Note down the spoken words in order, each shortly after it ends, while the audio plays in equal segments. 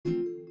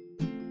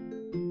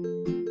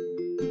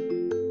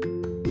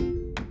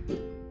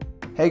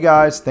Hey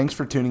guys, thanks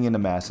for tuning into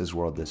Mass's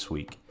World this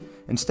week.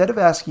 Instead of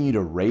asking you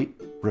to rate,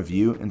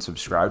 review, and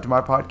subscribe to my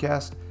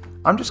podcast,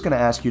 I'm just going to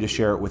ask you to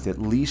share it with at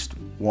least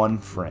one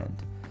friend.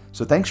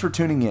 So thanks for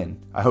tuning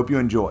in. I hope you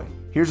enjoy.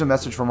 Here's a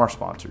message from our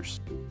sponsors.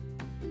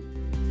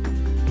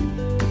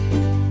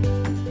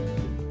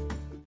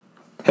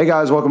 Hey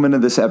guys, welcome into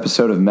this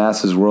episode of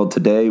Mass's World.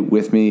 Today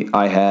with me,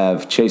 I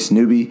have Chase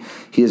Newby.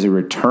 He is a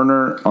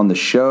returner on the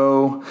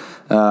show.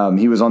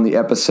 He was on the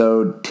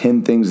episode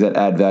 10 Things That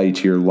Add Value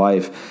to Your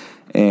Life.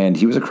 And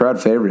he was a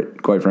crowd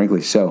favorite, quite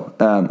frankly. So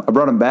I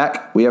brought him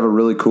back. We have a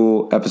really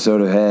cool episode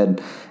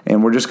ahead,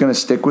 and we're just going to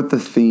stick with the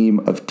theme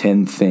of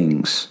 10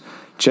 things.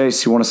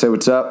 Chase, you want to say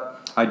what's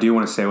up? I do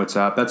want to say what's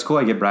up. That's cool.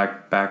 I get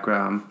back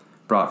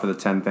brought for the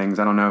 10 things.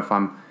 I don't know if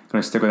I'm going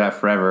to stick with that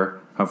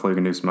forever. Hopefully we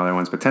can do some other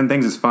ones. But 10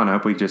 things is fun. I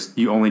hope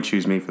you only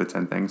choose me for the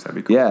 10 things. That'd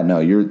be cool. Yeah, no,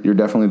 you're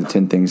definitely the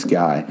 10 things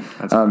guy.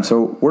 That's right.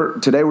 So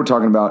today we're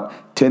talking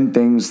about 10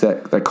 things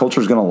that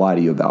culture is going to lie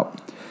to you about.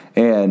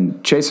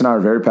 And Chase and I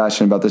are very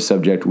passionate about this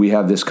subject. We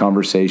have this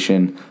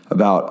conversation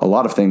about a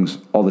lot of things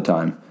all the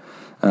time.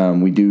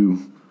 We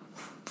do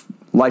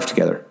life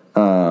together,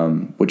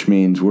 which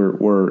means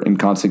we're in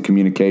constant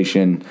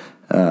communication.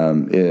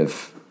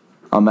 If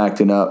I'm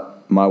acting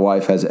up, my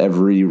wife has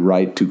every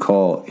right to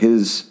call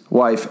his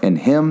wife and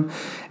him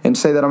and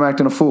say that I'm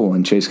acting a fool.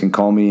 And Chase can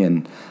call me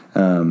and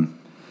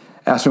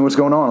ask me what's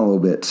going on a little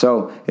bit.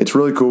 So it's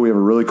really cool. We have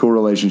a really cool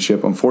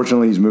relationship.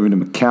 Unfortunately, he's moving to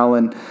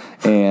McAllen,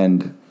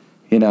 and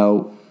you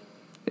know,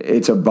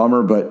 it's a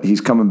bummer, but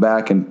he's coming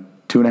back in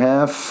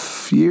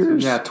 2.5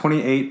 years. Yeah,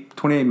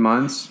 28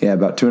 months. Yeah,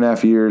 about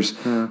 2.5 years.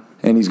 Yeah.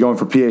 And he's going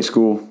for PA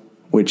school,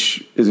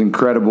 which is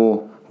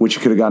incredible, which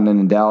you could have gotten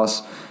in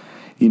Dallas,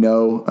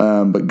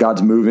 but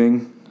God's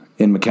moving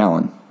in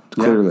McAllen,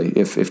 clearly,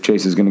 if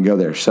Chase is going to go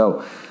there.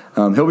 So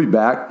he'll be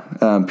back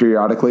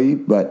periodically,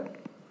 but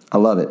I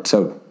love it.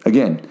 So,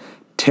 again,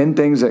 10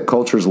 things that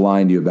culture's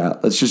lying to you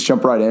about. Let's just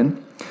jump right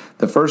in.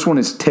 The first one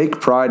is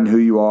take pride in who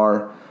you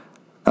are,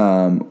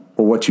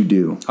 or what you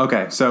do.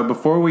 Okay, so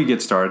before we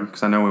get started,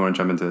 because I know we want to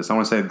jump into this, I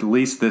want to say at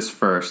least this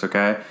first,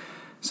 okay?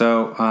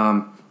 So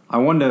I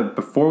wanted to,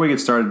 before we get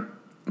started,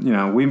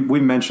 we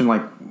mentioned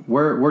like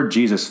we're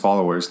Jesus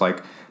followers.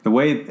 Like the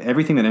way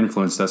everything that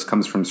influenced us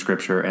comes from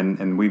Scripture,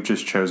 and we've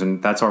just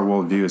chosen, that's our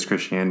worldview is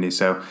Christianity.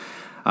 So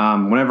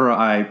whenever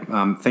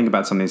I think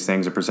about some of these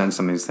things or present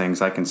some of these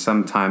things, I can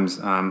sometimes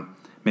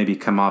maybe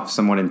come off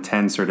somewhat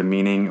intense or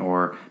demeaning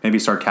or maybe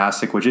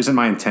sarcastic, which isn't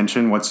my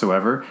intention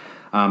whatsoever.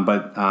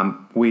 But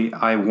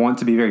I want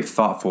to be very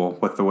thoughtful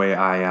with the way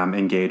I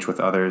engage with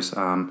others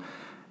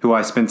who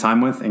I spend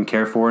time with and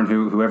care for, and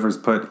whoever's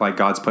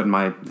God's put in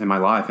my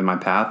life, in my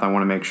path. I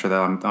want to make sure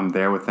that I'm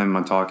there with them,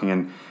 I'm talking,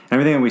 and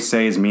everything that we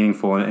say is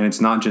meaningful, and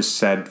it's not just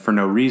said for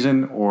no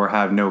reason or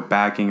have no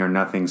backing or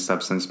nothing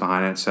substance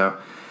behind it. So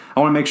I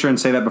want to make sure and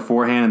say that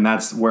beforehand, and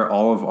that's where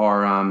all of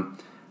our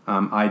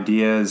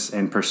ideas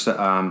and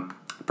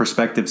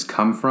perspectives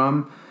come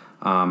from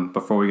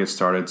before we get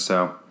started.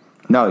 So.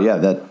 No, yeah,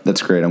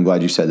 that's great. I'm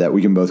glad you said that.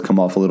 We can both come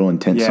off a little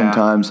intense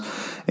sometimes,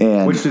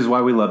 and which is why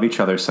we love each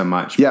other so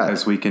much. Yeah,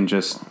 because we can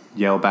just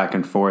yell back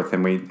and forth,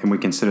 and we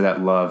consider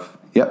that love.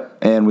 Yep,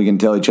 and we can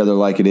tell each other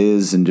like it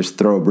is, and just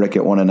throw a brick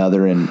at one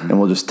another, and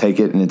we'll just take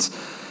it. And it's,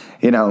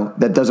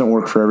 that doesn't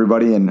work for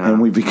everybody, and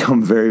we've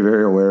become very,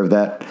 very aware of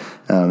that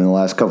in the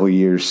last couple of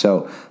years.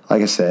 So,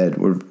 like I said,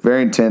 we're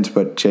very intense.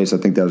 But Chase, I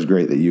think that was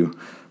great that you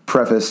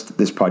prefaced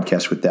this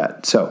podcast with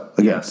that. So,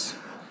 again, yes.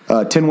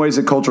 10 ways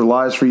that culture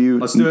lies for you.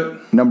 Let's do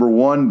it. Number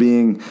 1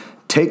 being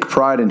take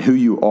pride in who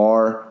you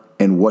are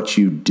and what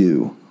you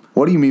do.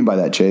 What do you mean by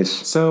that, Chase?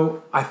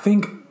 So I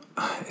think,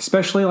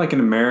 especially like in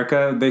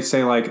America, they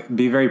say like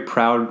be very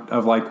proud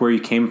of like where you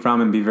came from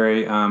and be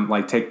very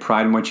take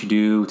pride in what you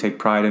do, take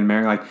pride in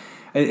America. Like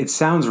it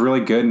sounds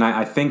really good, and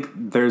I think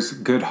there's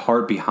good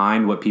heart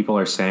behind what people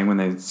are saying when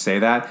they say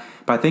that.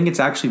 But I think it's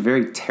actually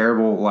very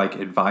terrible like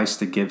advice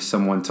to give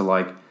someone to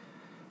like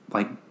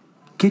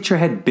get your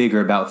head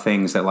bigger about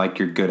things that like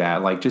you're good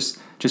at. Like just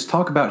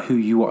talk about who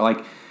you are.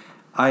 Like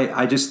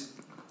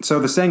so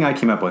the saying I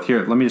came up with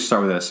here, let me just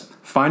start with this.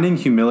 Finding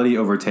humility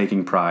over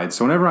taking pride.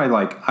 So whenever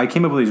I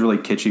came up with these really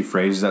kitschy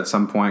phrases at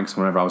some point, because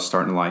whenever I was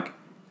starting to like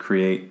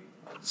create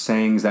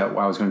sayings that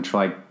I was going to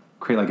try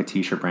create like a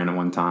t-shirt brand at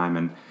one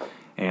time,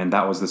 and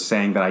that was the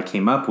saying that I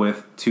came up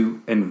with to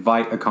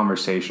invite a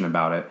conversation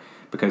about it,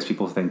 because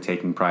people think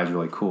taking pride is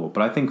really cool.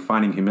 But I think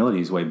finding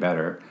humility is way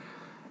better.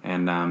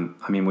 And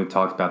we've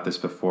talked about this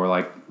before.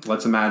 Like,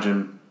 let's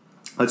imagine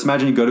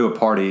you go to a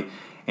party,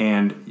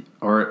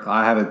 or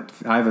I have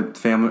a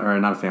family, or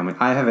not a family.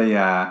 I have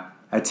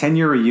a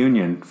 10-year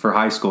reunion for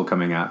high school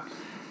coming up,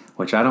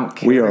 which I don't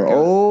care. We are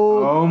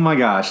old. Oh my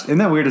gosh, isn't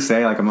that weird to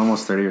say? Like, I'm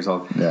almost 30 years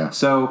old. Yeah.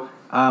 So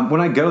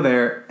when I go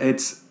there,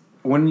 it's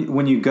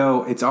when you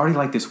go, it's already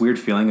like this weird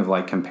feeling of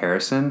like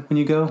comparison when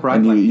you go, right?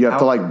 And you have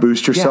to like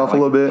boost yourself a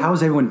little bit.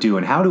 How's everyone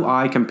doing? How do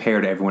I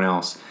compare to everyone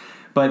else?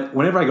 But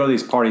whenever I go to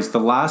these parties, the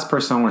last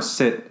person I want to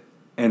sit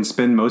and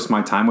spend most of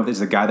my time with is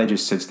the guy that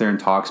just sits there and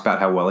talks about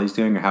how well he's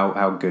doing or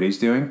how good he's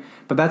doing.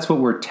 But that's what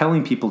we're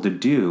telling people to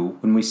do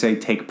when we say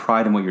take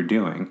pride in what you're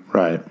doing.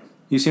 Right.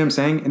 You see what I'm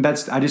saying? And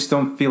I just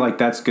don't feel like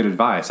that's good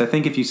advice. I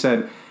think if you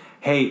said,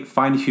 hey,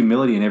 find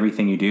humility in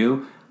everything you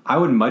do, I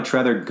would much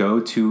rather go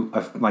to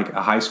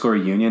a high school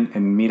reunion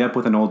and meet up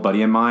with an old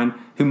buddy of mine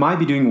who might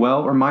be doing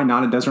well or might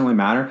not. It doesn't really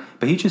matter.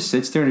 But he just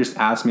sits there and just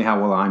asks me how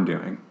well I'm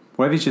doing.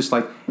 What if he's just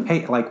like,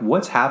 hey, like,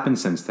 what's happened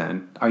since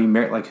then? Are you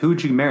married? Like,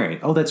 who'd you marry?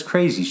 Oh, that's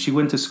crazy. She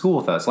went to school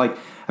with us. Like,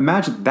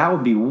 imagine that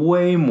would be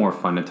way more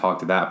fun to talk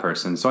to that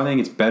person. So I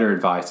think it's better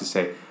advice to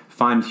say,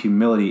 find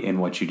humility in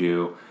what you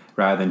do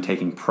rather than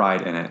taking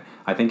pride in it.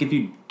 I think if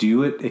you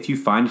do it, if you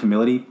find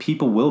humility,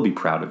 people will be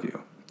proud of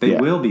you. They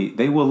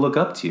will look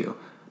up to you.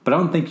 But I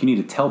don't think you need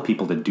to tell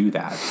people to do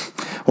that.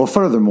 Well,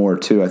 furthermore,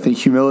 too, I think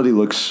humility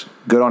looks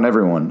good on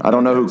everyone. I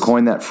don't know who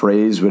coined that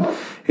phrase, but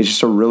it's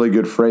just a really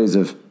good phrase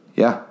of,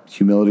 yeah,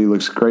 humility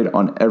looks great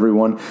on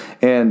everyone.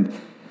 And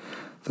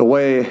the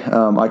way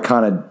I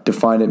kind of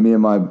defined it, me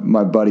and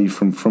my buddy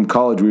from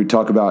college, we would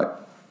talk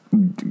about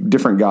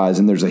different guys,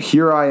 and there's a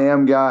here I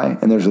am guy,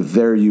 and there's a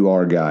there you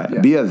are guy.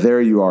 Yeah. Be a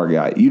there you are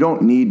guy. You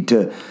don't need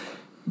to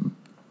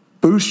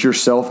boost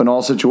yourself in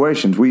all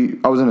situations.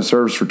 I was in a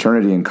service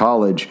fraternity in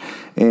college,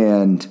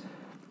 and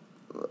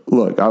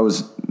look, I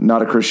was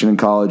not a Christian in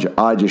college.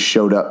 I just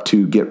showed up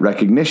to get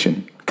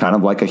recognition, kind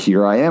of like a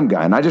here I am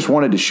guy. And I just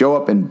wanted to show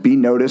up and be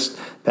noticed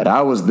that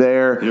I was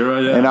there. Here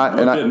I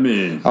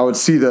am. I would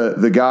see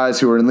the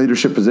guys who were in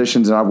leadership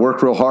positions, and I'd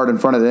work real hard in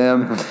front of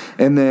them.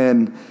 And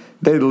then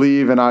they'd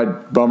leave and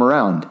I'd bum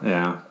around.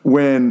 Yeah.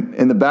 When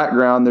in the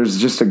background,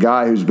 there's just a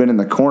guy who's been in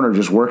the corner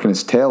just working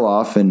his tail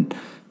off, and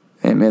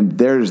man,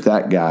 there's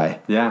that guy.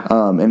 Yeah.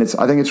 And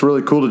I think it's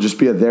really cool to just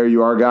be a there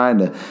you are guy,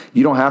 and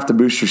you don't have to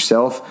boost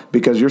yourself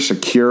because you're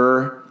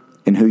secure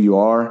in who you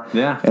are.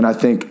 Yeah. And I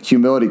think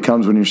humility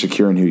comes when you're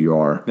secure in who you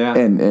are. Yeah.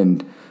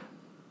 And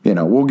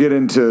we'll get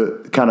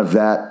into kind of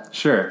that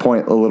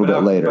point a little bit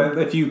later. But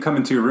if you come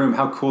into a room,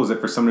 how cool is it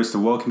for somebody just to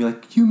welcome you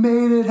like, you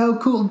made it, how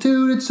cool,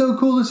 dude, it's so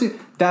cool to see.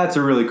 That's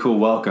a really cool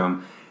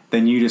welcome.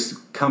 Then you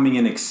just coming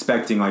in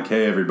expecting like,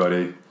 hey,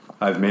 everybody,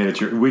 I've made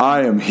it.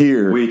 I am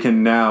here. We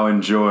can now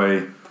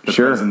enjoy the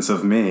presence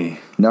of me.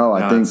 No,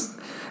 I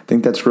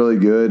think that's really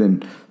good,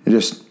 and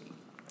just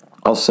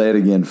I'll say it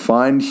again: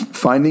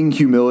 finding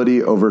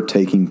humility over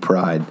taking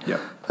pride.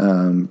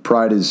 Yep.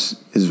 Pride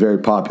is very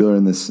popular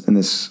in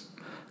this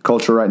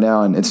culture right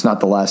now, and it's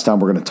not the last time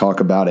we're going to talk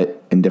about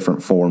it in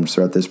different forms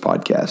throughout this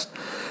podcast.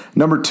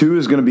 Number 2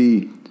 is going to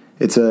be,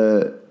 it's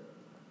a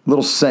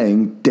little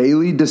saying: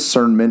 daily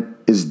discernment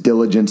is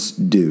diligence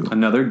due.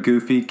 Another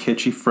goofy,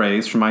 kitschy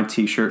phrase from my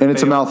T-shirt. And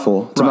it's a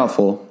mouthful. It's a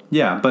mouthful.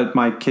 Yeah, but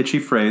my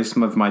kitschy phrase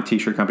of my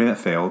T-shirt company that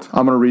failed.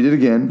 I'm going to read it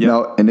again. Yep.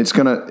 No, and it's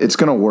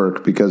gonna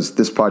work because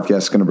this podcast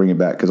is going to bring it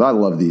back because I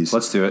love these.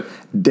 Let's do it.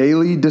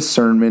 Daily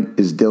discernment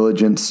is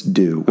diligence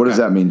due. What does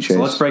that mean, Chase?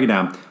 So let's break it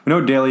down. We know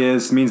what daily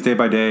is. It means day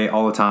by day,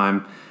 all the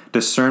time.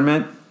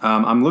 Discernment.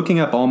 I'm looking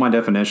up all my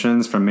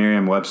definitions from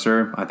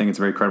Merriam-Webster. I think it's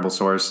a very credible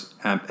source.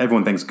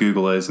 Everyone thinks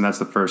Google is, and that's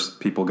the first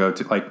people go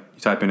to. Like,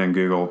 you type in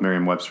Google,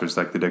 Merriam-Webster is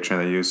like the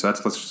dictionary they use. So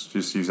let's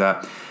just use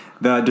that.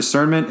 The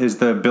discernment is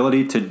the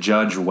ability to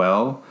judge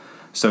well.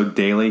 So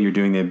daily, you're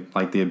doing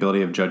the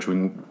ability of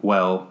judging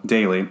well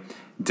daily.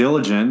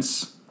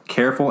 Diligence,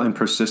 careful and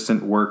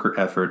persistent work or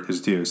effort is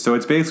due. So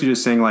it's basically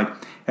just saying like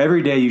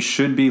every day you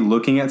should be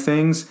looking at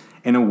things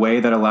in a way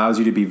that allows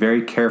you to be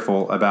very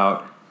careful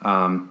about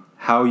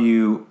how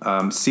you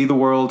see the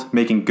world,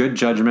 making good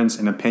judgments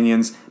and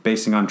opinions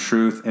basing on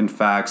truth and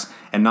facts,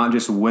 and not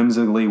just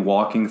whimsically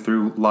walking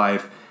through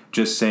life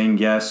just saying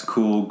yes,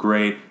 cool,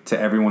 great to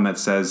everyone that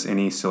says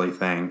any silly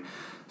thing.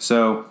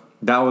 So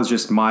that was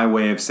just my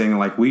way of saying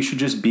like we should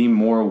just be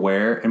more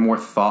aware and more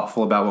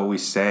thoughtful about what we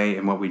say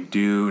and what we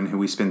do and who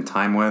we spend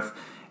time with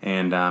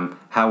and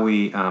how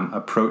we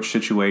approach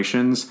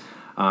situations.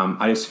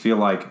 I just feel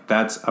like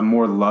that's a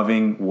more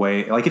loving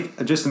way.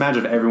 Like, just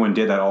imagine if everyone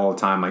did that all the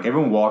time. Like,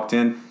 everyone walked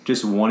in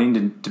just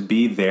wanting to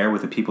be there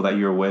with the people that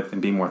you're with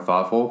and being more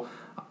thoughtful.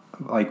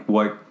 Like,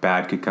 what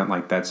bad could come?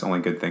 Like, that's only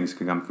good things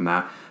could come from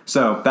that.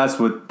 So that's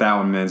what that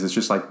one means. It's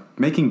just like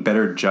making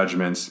better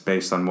judgments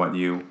based on what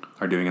you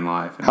are doing in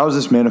life. How is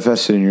this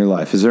manifested in your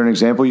life? Is there an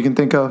example you can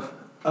think of?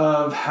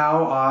 Of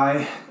how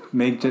I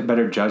make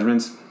better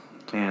judgments?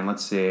 Man,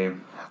 let's see.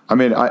 I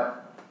mean,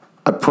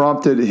 I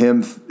prompted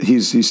him.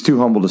 He's too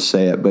humble to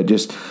say it, but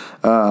just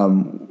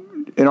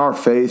in our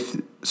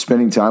faith,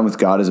 spending time with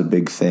God is a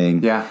big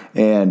thing. Yeah.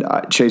 And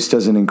Chase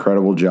does an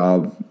incredible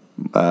job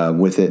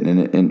with it.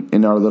 And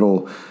in our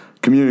little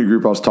community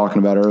group I was talking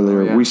about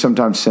earlier, we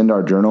sometimes send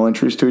our journal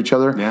entries to each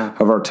other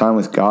of our time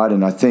with God.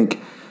 And I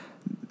think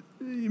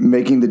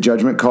making the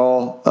judgment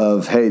call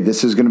of, hey,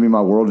 this is going to be my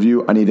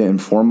worldview. I need to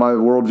inform my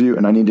worldview,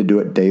 and I need to do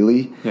it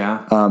daily.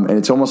 Yeah. And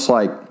it's almost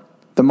like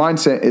the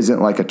mindset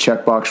isn't like a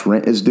checkbox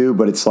rent is due,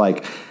 but it's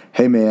like,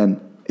 hey, man,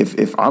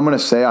 if I'm going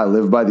to say I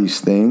live by these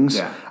things,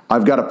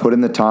 I've got to put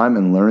in the time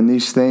and learn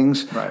these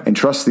things and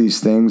trust these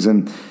things.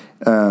 And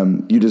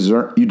you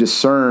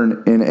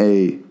discern in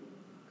a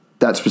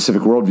that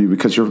specific worldview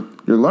because you're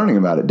learning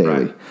about it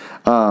daily.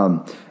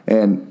 Right.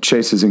 And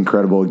Chase is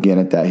incredible again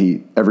at that.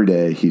 Every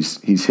day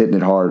he's hitting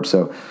it hard.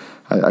 So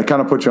I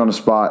kind of put you on the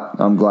spot.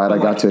 I'm glad I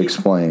got to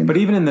explain. But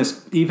even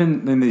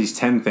in these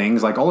 10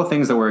 things, like all the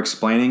things that we're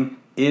explaining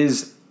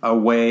is a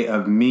way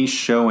of me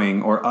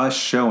showing or us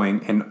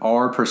showing in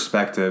our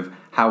perspective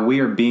how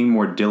we are being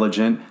more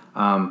diligent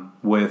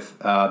with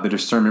the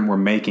discernment we're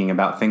making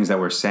about things that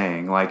we're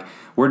saying. Like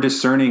we're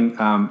discerning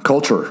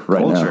culture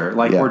right now.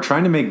 Like we're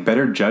trying to make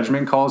better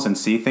judgment calls and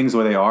see things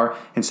where they are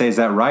and say, is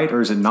that right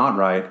or is it not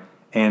right?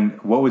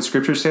 And what would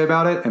Scripture say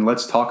about it? And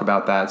let's talk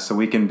about that so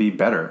we can be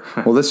better.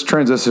 Well, this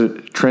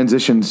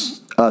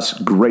transitions us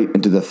great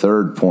into the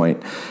third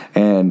point.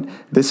 And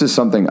this is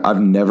something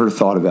I've never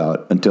thought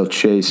about until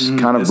Chase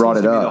kind of brought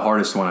it up. The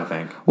hardest one, I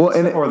think. Well,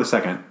 or the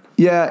second.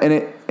 Yeah,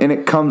 and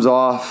it comes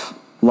off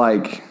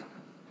like,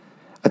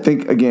 I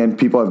think, again,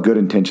 people have good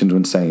intentions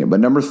when saying it. But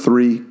number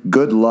 3,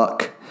 good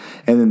luck.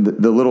 And then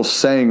the little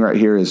saying right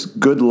here is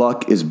good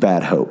luck is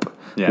bad hope.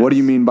 Yes. What do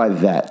you mean by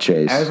that,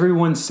 Chase?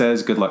 Everyone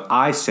says good luck.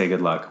 I say good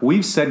luck.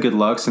 We've said good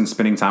luck since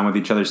spending time with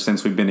each other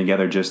since we've been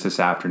together just this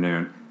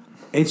afternoon.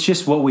 It's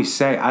just what we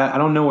say. I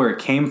don't know where it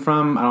came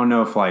from. I don't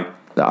know if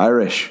the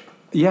Irish.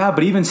 Yeah,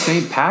 but even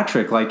St.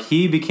 Patrick,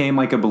 he became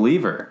like a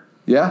believer.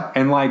 Yeah.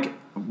 And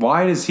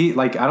why does he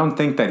I don't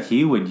think that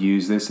he would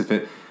use this if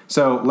it.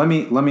 So let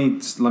me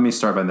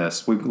start by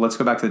this. Let's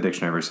go back to the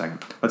dictionary for a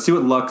second. Let's see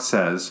what luck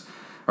says,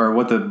 or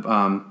what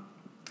the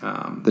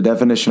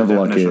definition of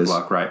luck is.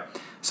 Right.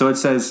 So it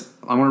says,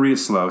 I'm going to read it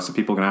slow so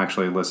people can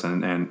actually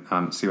listen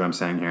and see what I'm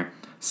saying here.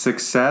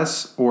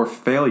 Success or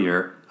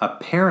failure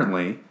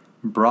apparently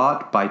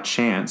brought by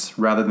chance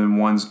rather than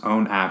one's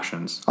own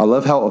actions. I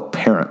love how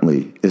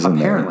apparently is in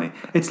there. Apparently.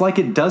 It's like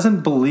it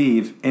doesn't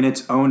believe in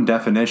its own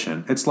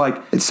definition. It's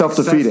like... It's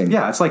self-defeating.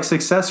 Yeah, it's like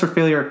success or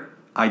failure,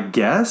 I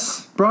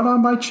guess, brought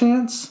on by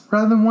chance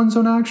rather than one's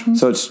own actions.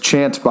 So it's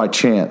chance by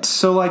chance.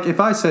 So if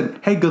I said,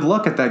 hey, good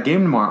luck at that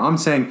game tomorrow, I'm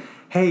saying...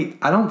 Hey,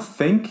 I don't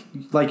think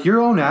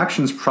your own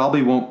actions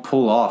probably won't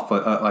pull off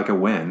a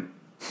win.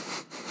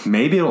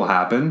 Maybe it'll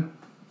happen.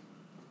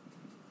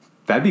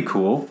 That'd be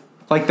cool.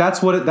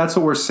 That's what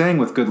we're saying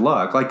with good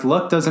luck.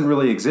 Luck doesn't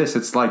really exist.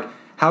 It's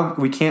how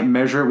we can't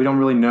measure it. We don't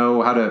really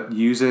know how to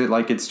use it.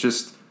 It's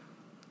just,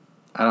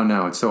 I don't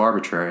know. It's so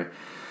arbitrary.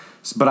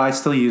 But I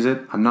still use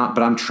it.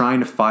 But I'm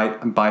trying to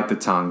fight and bite the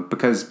tongue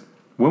because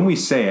when we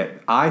say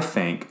it, I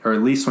think, or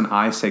at least when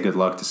I say good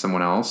luck to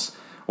someone else,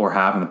 or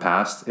have in the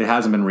past. It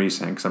hasn't been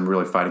recent because I'm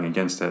really fighting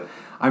against it.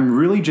 I'm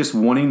really just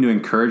wanting to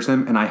encourage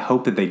them, and I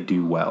hope that they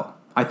do well.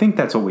 I think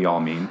that's what we all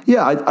mean.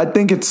 Yeah, I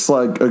think it's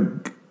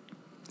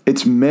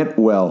it's meant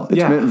well. It's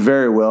meant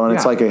very well, and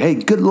it's hey,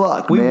 good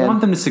luck, man. We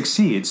want them to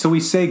succeed, so we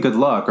say good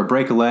luck or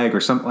break a leg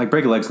or something.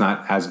 Break a leg's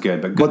not as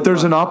good, but But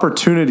there's an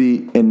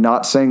opportunity in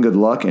not saying good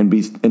luck and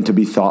to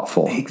be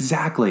thoughtful.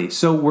 Exactly.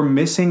 So we're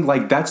missing,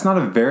 that's not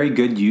a very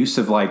good use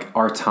of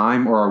our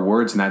time or our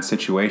words in that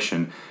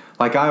situation.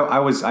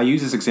 I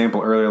used this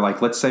example earlier,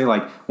 let's say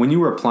when you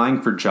were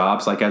applying for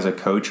jobs as a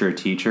coach or a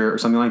teacher or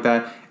something like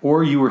that,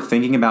 or you were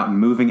thinking about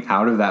moving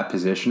out of that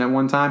position at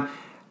one time,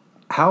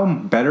 how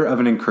better of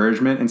an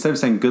encouragement, instead of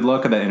saying good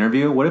luck at that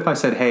interview, what if I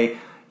said, hey,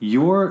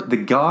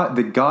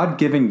 the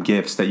God-given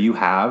gifts that you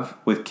have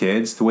with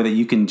kids, the way that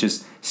you can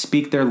just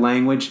speak their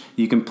language,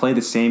 you can play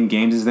the same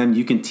games as them,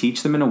 you can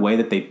teach them in a way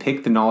that they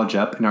pick the knowledge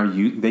up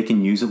and they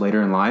can use it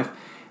later in life.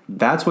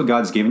 That's what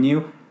God's given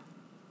you.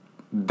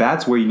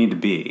 That's where you need to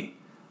be.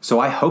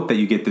 So I hope that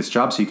you get this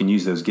job so you can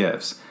use those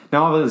gifts.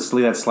 Now,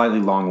 obviously, that's slightly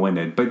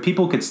long-winded, but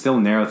people could still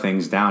narrow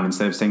things down.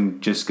 Instead of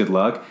saying just good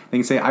luck, they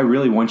can say, I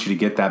really want you to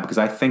get that because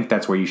I think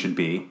that's where you should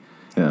be.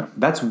 Yeah.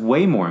 That's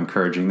way more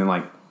encouraging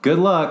than good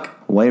luck.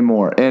 Way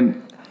more.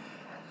 And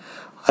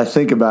I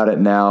think about it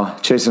now.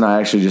 Chase and I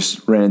actually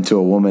just ran into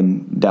a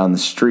woman down the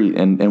street,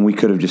 and we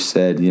could have just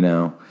said,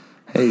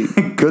 hey,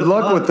 good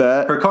luck with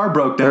that. Her car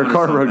broke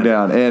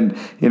down. And,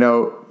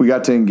 we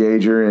got to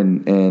engage her,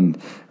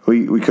 and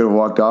we could have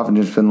walked off and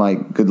just been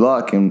good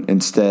luck. And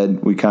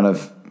instead, we kind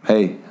of,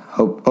 hey,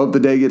 hope the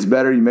day gets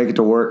better, you make it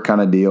to work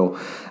kind of deal.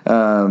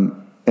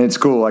 And it's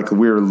cool.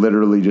 We were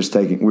literally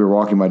we were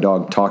walking my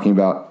dog talking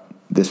about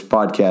this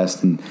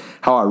podcast and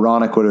how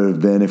ironic would it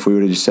have been if we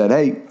would have just said,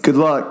 hey, good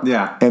luck.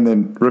 Yeah. And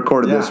then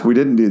recorded this. We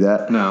didn't do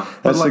that. No.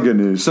 That's the good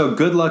news. So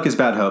good luck is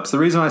bad hope. So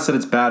the reason I said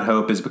it's bad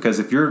hope is because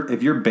if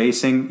you're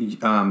basing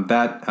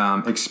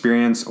that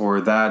experience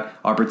or that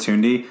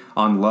opportunity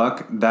on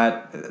luck,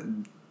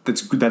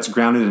 that's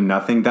grounded in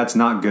nothing, that's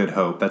not good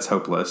hope. That's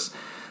hopeless.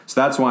 So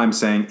that's why I'm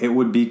saying it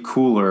would be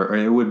cooler or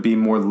it would be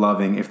more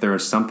loving if there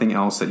was something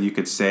else that you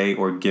could say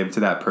or give to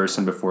that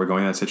person before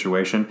going in that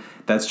situation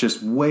that's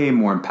just way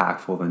more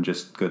impactful than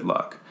just good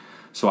luck.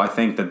 So I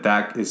think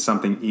that is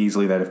something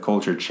easily that if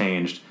culture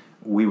changed,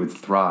 we would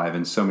thrive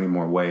in so many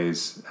more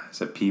ways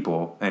as a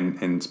people,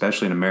 and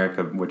especially in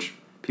America, which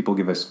people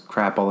give us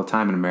crap all the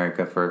time in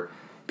America for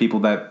people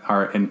that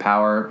are in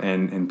power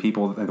and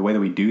people, the way that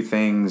we do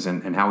things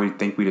and how we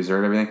think we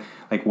deserve everything.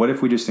 Like, what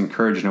if we just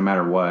encourage no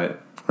matter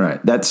what?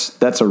 Right.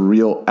 That's a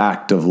real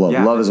act of love.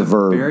 Yeah, love is a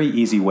verb. Very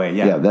easy way.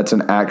 Yeah. Yeah, that's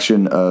an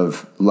action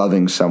of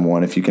loving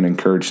someone. If you can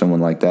encourage someone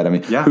like that, I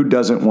mean, who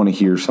doesn't want to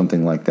hear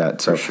something like that?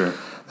 So for sure.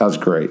 That was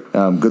great.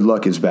 Good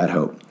luck is bad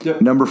hope.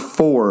 Yep. Number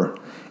 4,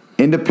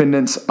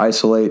 independence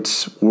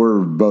isolates. We're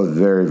both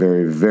very,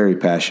 very, very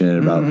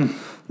passionate about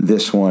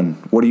this one.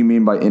 What do you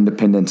mean by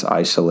independence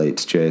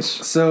isolates, Chase?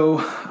 So,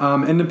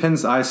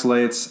 independence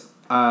isolates.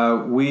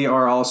 We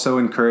are also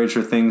encouraged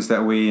for things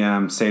that we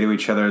say to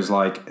each other is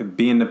like,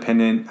 be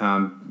independent.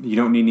 You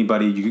don't need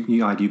anybody.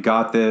 You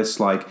got this.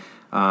 Like,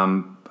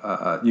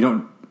 you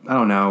don't. I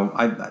don't know.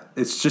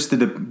 It's just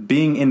that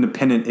being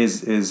independent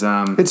is. It's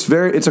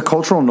a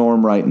cultural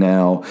norm right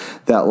now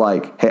that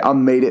like, hey, I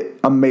made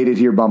it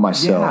here by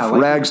myself. Yeah,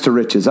 like, rags to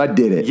riches. I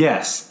did it.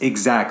 Yes,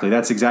 exactly.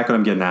 That's exactly what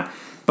I'm getting at.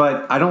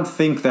 But I don't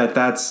think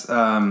that's.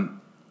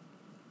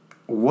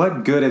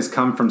 What good has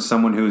come from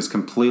someone who is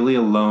completely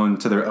alone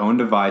to their own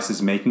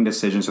devices, making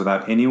decisions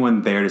without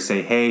anyone there to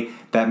say, hey,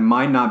 that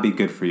might not be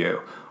good for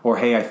you. Or,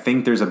 hey, I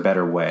think there's a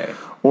better way.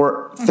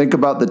 Or think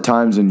about the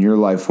times in your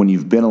life when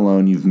you've been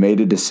alone, you've made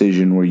a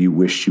decision where you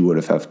wished you would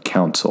have had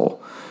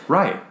counsel.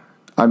 Right.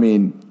 I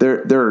mean,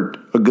 there are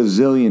a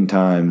gazillion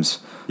times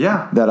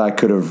that I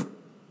could have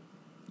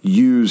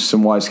used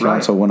some wise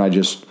counsel when I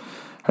just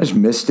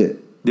missed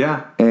it.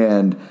 Yeah.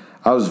 And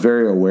I was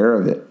very aware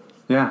of it.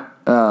 Yeah.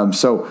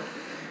 So,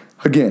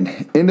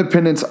 again,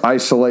 independence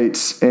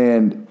isolates,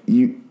 and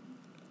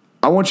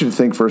I want you to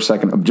think for a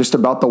second just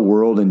about the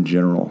world in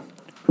general.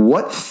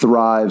 What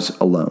thrives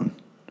alone?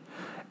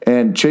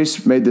 And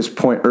Chase made this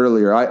point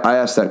earlier. I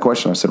asked that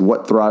question. I said,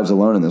 what thrives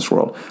alone in this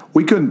world?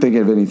 We couldn't think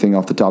of anything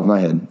off the top of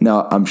my head.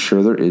 Now, I'm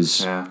sure there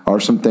are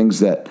some things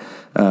that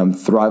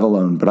thrive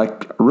alone, but I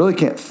really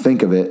can't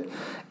think of it.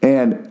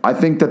 And I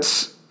think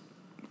that's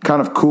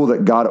kind of cool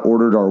that God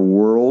ordered our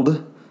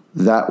world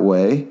that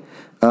way.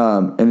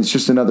 And it's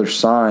just another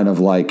sign of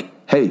like,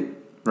 hey,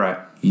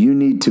 you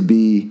need to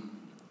be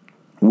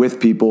with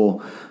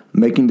people,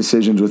 making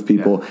decisions with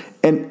people. Yeah.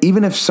 And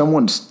even if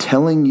someone's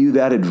telling you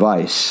that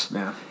advice,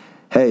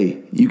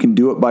 hey, you can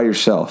do it by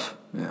yourself.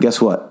 Yeah.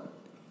 Guess what?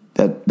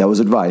 That was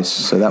advice.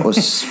 So that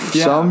was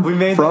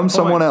from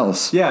someone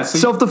else. Yeah, so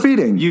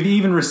self-defeating. You've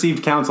even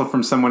received counsel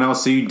from someone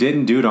else, so you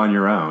didn't do it on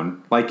your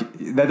own. Like,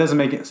 that doesn't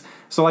make it.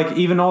 So, like,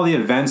 even all the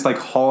events, like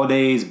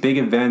holidays, big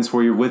events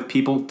where you're with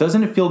people,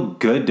 doesn't it feel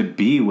good to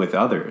be with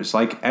others?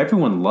 Like,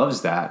 everyone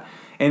loves that.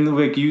 And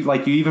you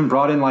even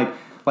brought in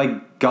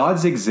like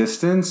God's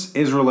existence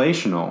is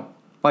relational.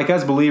 Like,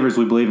 as believers,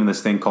 we believe in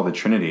this thing called the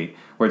Trinity,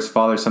 where it's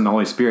Father, Son, and the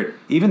Holy Spirit.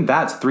 Even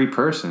that's 3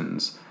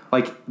 persons.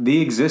 Like,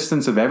 the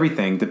existence of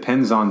everything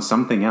depends on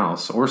something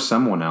else or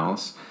someone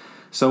else.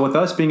 So with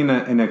us being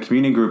in a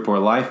community group or a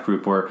life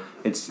group where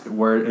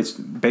it's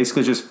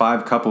basically just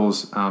 5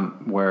 couples,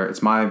 where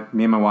it's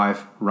me and my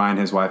wife, Ryan,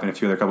 his wife, and a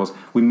few other couples,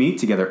 we meet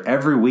together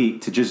every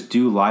week to just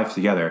do life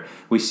together.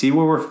 We see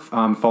where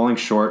we're falling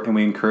short, and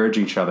we encourage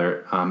each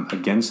other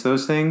against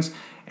those things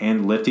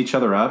and lift each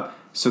other up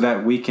so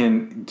that we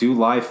can do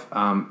life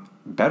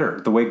better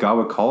the way God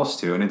would call us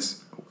to. And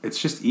it's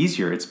just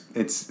easier.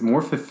 It's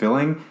more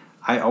fulfilling.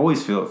 I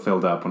always feel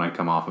filled up when I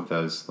come off of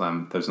those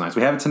nights.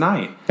 We have it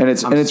tonight, and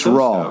it's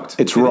raw. Stoked.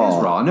 It's raw. It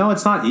is raw. No,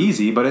 it's not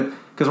easy, but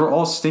because we're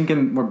all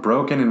stinking, we're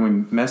broken, and we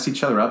mess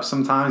each other up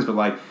sometimes. But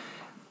like,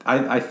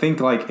 I think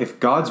like if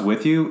God's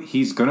with you,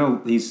 He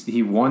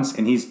wants,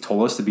 and He's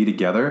told us to be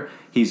together.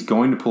 He's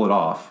going to pull it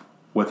off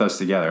with us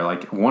together.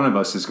 Like, one of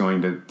us is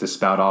going to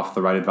spout off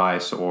the right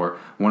advice, or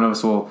one of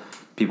us will.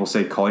 People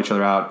say call each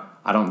other out.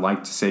 I don't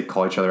like to say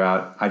call each other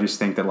out. I just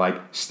think that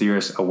like steer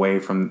us away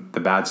from the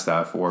bad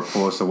stuff or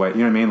pull us away. You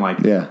know what I mean? Like,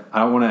 I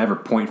don't want to ever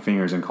point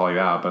fingers and call you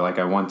out, but like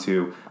I want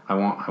to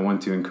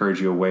encourage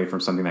you away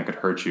from something that could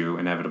hurt you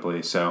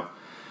inevitably. So,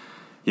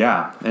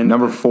 yeah. And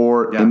number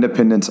 4,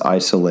 independence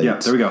isolates. Yeah,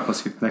 there we go.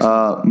 Let's get next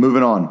one.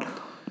 Moving on.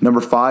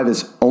 Number 5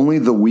 is only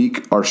the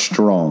weak are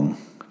strong.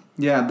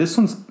 Yeah,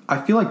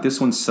 I feel like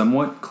this one's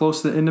somewhat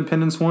close to the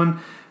independence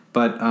one.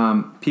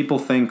 But people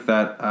think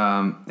that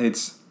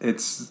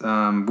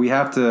we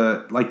have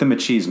to, like the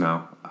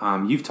machismo.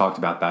 You've talked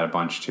about that a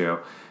bunch too.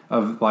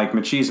 Of like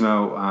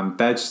machismo,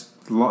 that's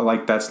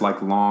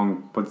like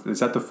long. Is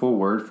that the full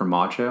word for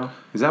macho?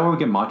 Is that where we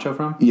get macho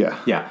from? Yeah.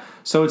 Yeah.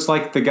 So it's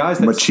like the guys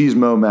that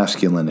machismo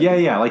masculinity.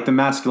 Yeah, like the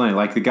masculinity.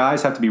 Like the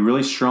guys have to be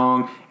really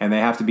strong and they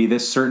have to be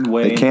this certain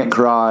way. They can't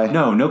cry.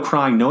 No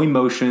crying, no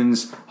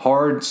emotions,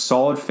 hard,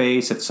 solid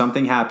face. If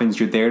something happens,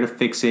 you're there to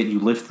fix it. You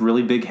lift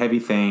really big, heavy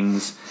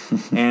things,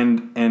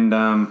 and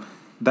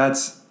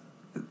that's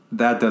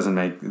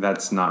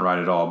not right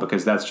at all,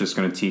 because that's just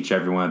going to teach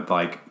everyone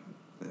like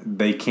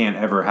they can't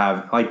ever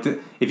have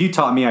if you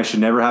taught me I should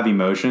never have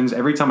emotions,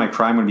 every time I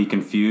cry I'm going to be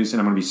confused and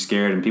I'm going to be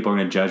scared and people are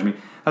going to judge me.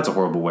 That's a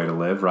horrible way to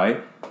live,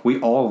 right? We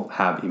all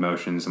have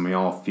emotions and we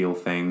all feel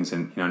things,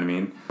 and you know what I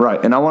mean?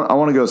 Right. And I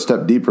want to go a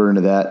step deeper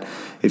into that.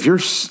 If you're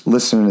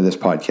listening to this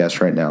podcast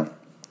right now,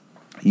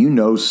 you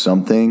know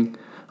something,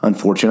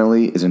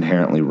 unfortunately, is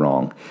inherently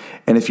wrong.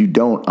 And if you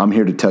don't, I'm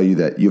here to tell you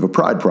that you have a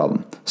pride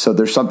problem. So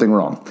there's something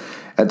wrong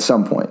at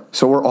some point.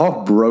 So we're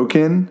all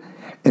broken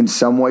in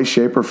some way,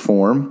 shape, or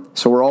form.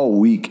 So we're all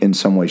weak in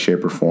some way,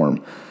 shape, or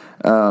form.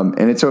 And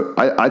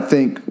I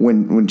think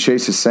when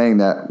Chase is saying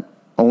that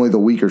only the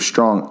weak are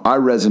strong, I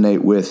resonate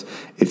with,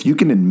 if you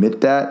can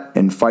admit that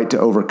and fight to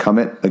overcome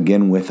it,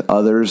 again, with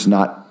others,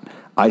 not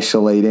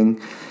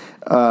isolating,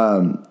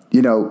 you're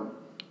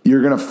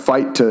going to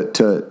fight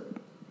to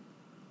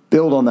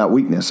build on that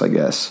weakness, I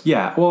guess.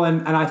 Yeah, well,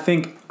 and I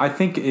think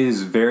it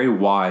is very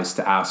wise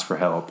to ask for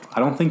help. I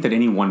don't think that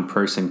any one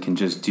person can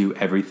just do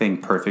everything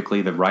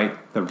perfectly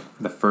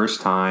the first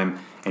time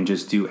and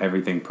just do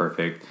everything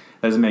perfect.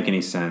 That doesn't make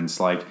any sense.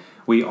 Like,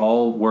 we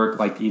all work,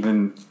 like,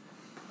 even,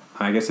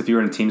 I guess if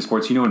you're in team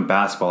sports, in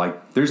basketball,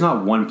 like, there's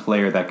not one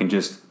player that can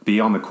just be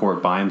on the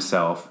court by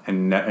himself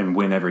and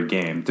win every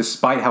game,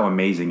 despite how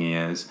amazing he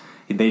is.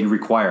 They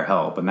require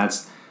help, and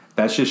that's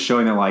just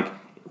showing that, like,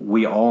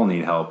 we all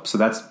need help. So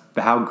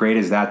how great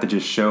is that to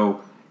just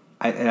show?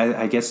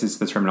 I guess it's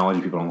the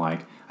terminology people don't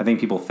like. I think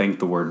people think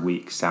the word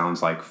weak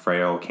sounds like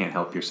frail, can't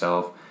help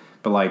yourself,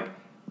 but like,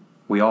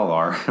 we all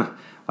are.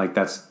 Like,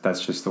 that's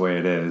just the way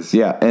it is.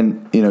 Yeah,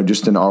 and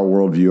just in our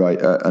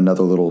worldview,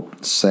 another little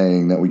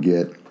saying that we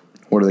get.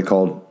 What are they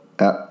called?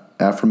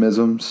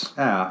 Aphorisms.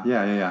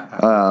 Yeah.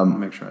 I'll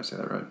make sure I say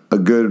that right. A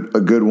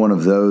good one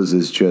of those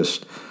is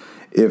just,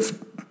 if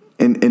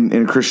in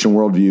a Christian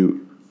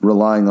worldview,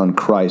 relying on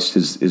Christ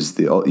is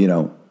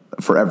the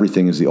for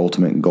everything is the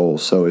ultimate goal.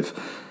 So if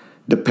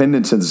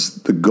dependence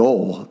is the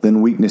goal,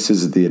 then weakness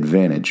is the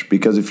advantage.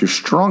 Because if you're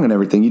strong in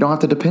everything, you don't have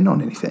to depend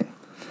on anything.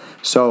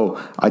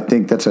 So I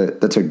think that's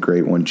a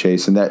great one,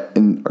 Chase, and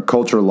our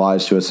culture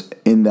lies to us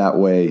in that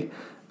way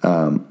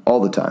all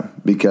the time,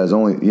 because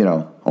only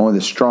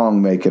the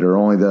strong make it, or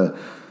only the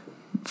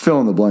fill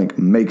in the blank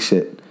makes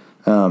it,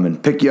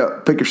 and pick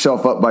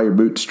yourself up by your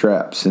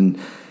bootstraps, and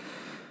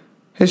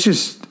it's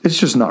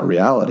just not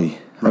reality.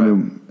 Right. I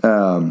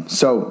mean,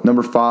 so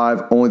number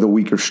 5, only the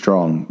weak are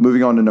strong.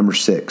 Moving on to number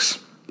 6,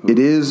 it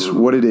is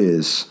what it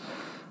is.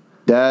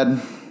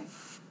 Dad,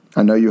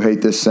 I know you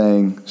hate this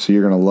saying, so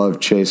you're going to love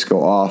Chase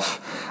go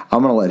off.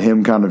 I'm going to let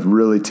him kind of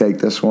really take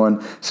this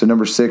one. So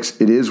number 6,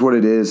 it is what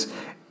it is.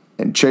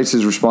 And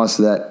Chase's response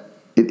to that,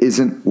 it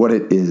isn't what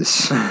it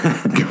is.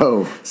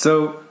 Go.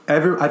 So I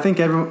don't want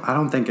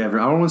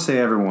to say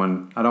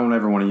everyone. I don't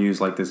ever want to use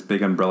like this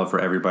big umbrella for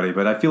everybody,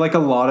 but I feel like a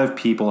lot of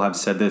people have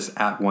said this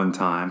at one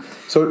time.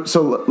 So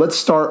let's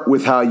start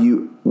with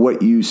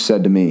what you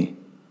said to me.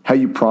 How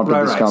you prompted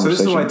this conversation. So this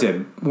is what I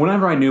did.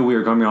 Whenever I knew we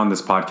were going to be on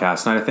this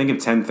podcast, and I had to think of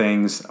 10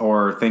 things,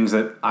 or things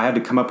that I had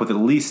to come up with, at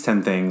least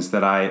 10 things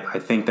that I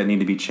think that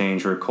need to be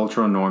changed, or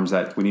cultural norms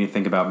that we need to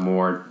think about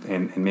more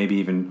and maybe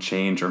even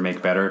change or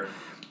make better.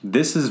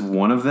 This is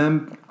one of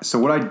them. So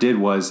what I did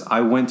was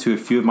I went to a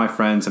few of my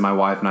friends and my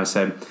wife, and I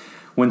said,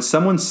 when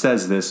someone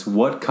says this,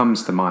 what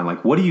comes to mind?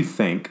 Like, what do you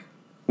think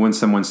when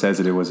someone says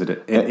it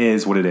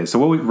is what it is?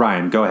 So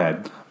Ryan, go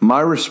ahead.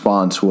 My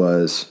response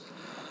was,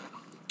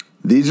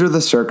 these are the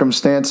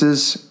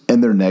circumstances,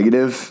 and they're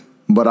negative,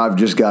 but I've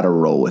just got to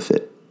roll with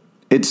it.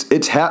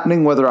 It's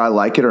happening whether I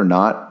like it or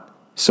not,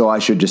 so I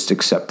should just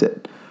accept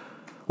it.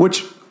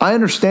 Which, I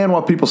understand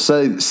why people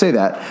say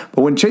that,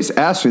 but when Chase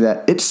asked me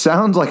that, it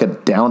sounds like a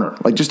downer,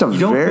 like just You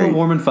don't feel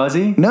warm and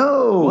fuzzy?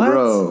 No, what?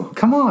 Bro.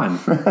 Come on.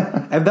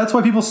 And that's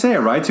why people say it,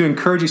 right? To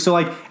encourage you. So,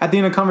 like, at the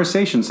end of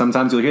conversation,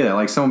 sometimes you'll hear that.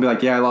 Like, someone will be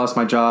like, yeah, I lost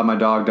my job, my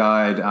dog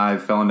died, I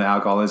fell into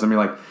alcoholism. You're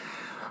like,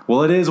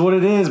 well, it is what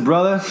it is,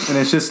 brother. And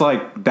it's just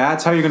like,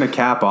 that's how you're going to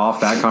cap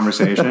off that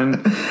conversation.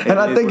 And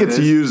I think it's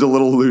used a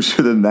little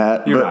looser than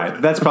that. You're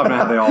right. That's probably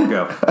not how they all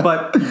go.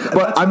 But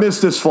I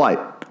missed this flight.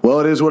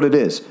 Well, it is what it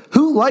is.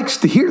 Who likes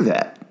to hear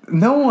that?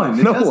 No one.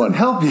 It doesn't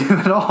help you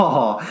at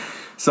all.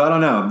 So I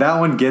don't know. That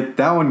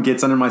one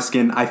gets under my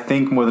skin, I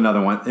think, more than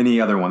any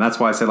other one. That's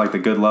why I said, like, the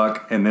good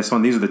luck and this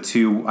one. These are the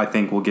two I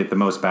think will get the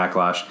most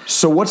backlash.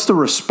 So what's the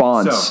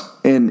response?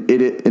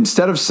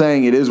 Instead of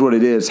saying it is what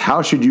it is,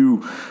 how should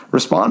you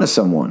respond to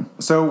someone?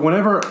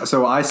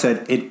 So I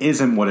said it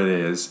isn't what it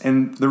is.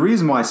 And the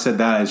reason why I said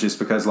that is just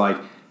because, like,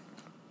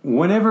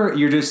 whenever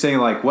you're just saying,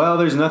 like, well,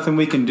 there's nothing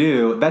we can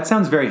do, that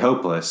sounds very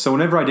hopeless. So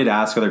whenever I did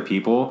ask other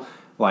people,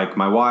 like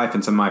my wife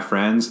and some of my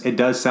friends, it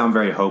does sound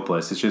very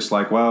hopeless. It's just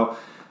like, well,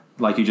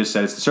 like you just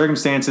said, it's the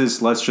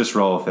circumstances, let's just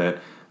roll with it.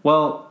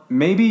 Well,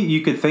 maybe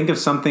you could think of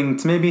something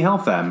to maybe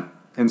help them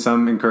and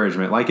some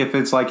encouragement. Like if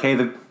it's like,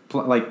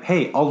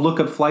 hey, I'll look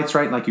up flights,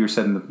 right? Like you were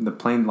said in the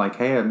plane, like,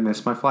 hey, I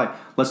missed my flight.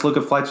 Let's look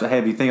up flights. Hey,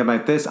 if you think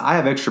about this, I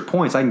have extra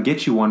points. I can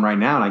get you one right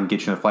now, and I can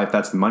get you on a flight if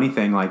that's the money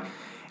thing, like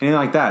anything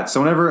like that.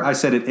 So whenever I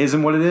said it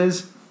isn't what it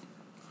is,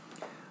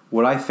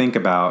 what I think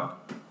about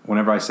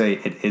whenever I say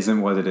it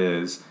isn't what it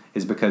is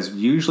because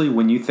usually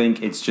when you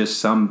think it's just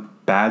some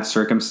bad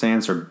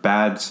circumstance or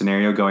bad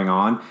scenario going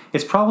on,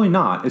 it's probably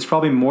not. It's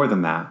probably more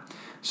than that.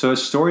 So a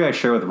story I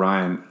shared with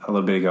Ryan a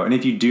little bit ago, and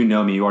if you do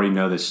know me, you already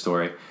know this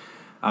story.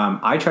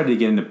 I tried to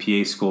get into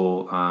PA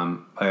school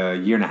a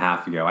year and a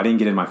half ago. I didn't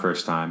get in my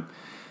first time,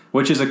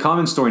 which is a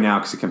common story now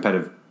because it's a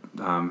competitive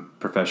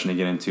profession to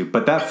get into.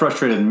 But that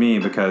frustrated me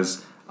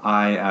because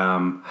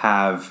I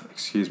have,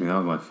 excuse me, that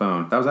was my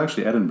phone. That was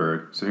actually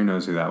Edinburgh, so who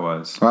knows who that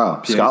was. Wow,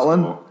 PA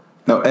Scotland? school.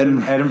 No,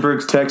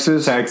 Edinburgh's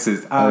Texas?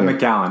 Texas. Oh, yeah.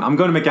 McAllen. I'm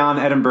going to McAllen.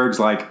 Edinburgh's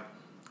like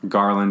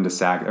Garland to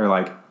Sack, or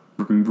like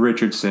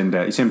Richardson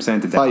to, you see what I'm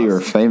saying, to I thought you were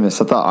Dallas. famous.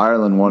 I thought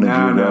Ireland wanted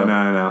you to go.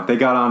 No. They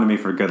got on to me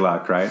for good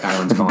luck, right?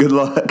 Ireland's calling. Good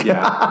luck.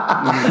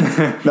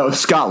 Yeah. No,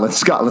 Scotland.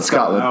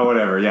 Oh,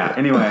 whatever. Yeah.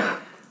 Anyway,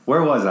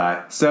 where was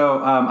I?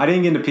 So I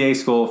didn't get into PA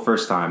school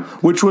first time.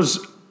 Which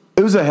was,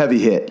 it was a heavy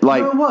hit.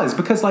 Like, No, it was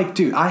because, like,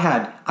 dude, I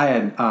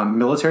had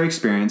military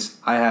experience.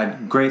 I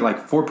had great,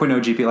 like,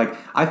 4.0 GPA. Like,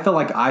 I felt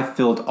like I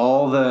filled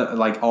all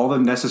the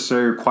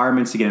necessary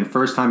requirements to get in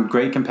first time.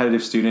 Great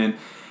competitive student,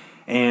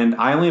 and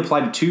I only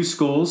applied to 2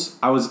 schools.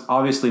 I was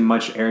obviously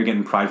much arrogant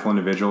and prideful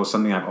individual,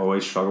 something I've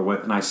always struggled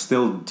with, and I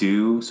still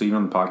do. So even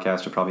on the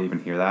podcast, you'll probably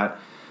even hear that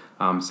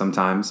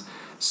sometimes.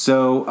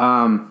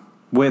 So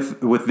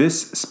with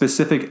this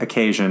specific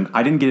occasion,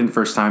 I didn't get in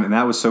first time, and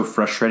that was so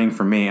frustrating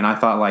for me. And I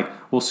thought, like,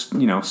 well,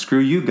 screw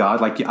you,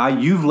 God. Like,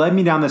 you've led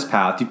me down this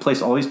path. You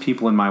placed all these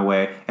people in my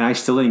way, and I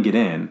still didn't get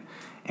in.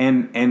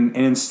 And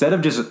instead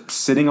of just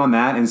sitting on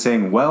that and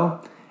saying,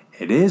 well,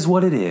 it is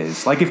what it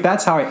is. Like, if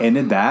that's how I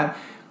ended that,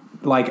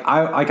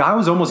 I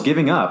was almost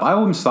giving up. I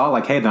almost thought,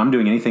 like, hey, then I'm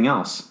doing anything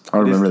else. I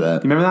remember that.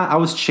 You remember that? I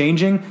was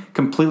changing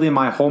completely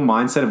my whole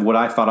mindset of what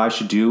I thought I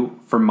should do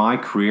for my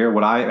career,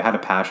 what I had a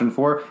passion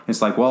for. And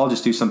it's like, well, I'll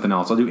just do something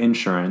else. I'll do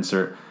insurance,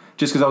 or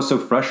just because I was so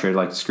frustrated,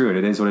 like, screw it.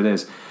 It is what it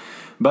is.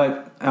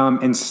 But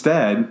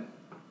instead,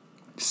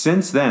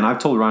 since then, I've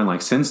told Ryan,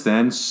 like, since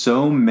then,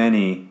 so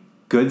many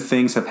good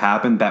things have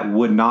happened that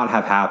would not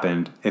have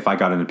happened if I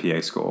got into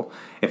PA school.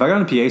 If I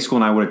got into PA school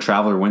and I would have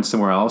traveled or went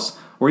somewhere else,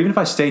 or even if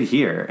I stayed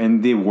here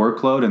and the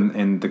workload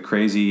and the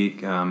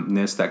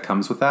craziness that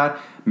comes with that,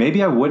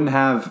 maybe I wouldn't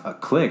have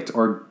clicked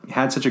or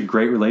had such a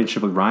great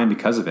relationship with Ryan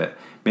because of it.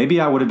 Maybe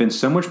I would have been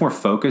so much more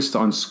focused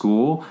on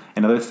school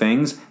and other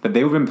things that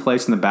they would have been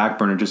placed in the back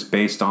burner just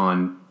based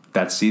on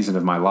that season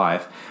of my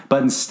life.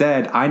 But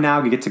instead, I now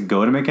get to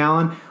go to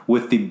McAllen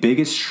with the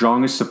biggest,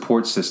 strongest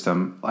support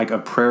system, like,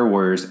 of prayer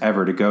warriors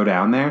ever, to go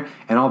down there,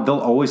 and they'll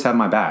always have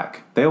my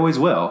back. They always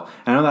will.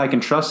 And I know that I can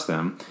trust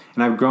them.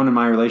 And I've grown in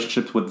my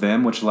relationships with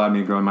them, which allowed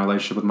me to grow in my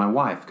relationship with my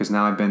wife, because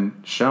now I've been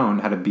shown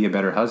how to be a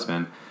better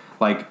husband.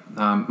 Like,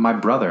 my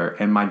brother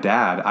and my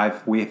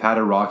dad, we've had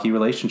a rocky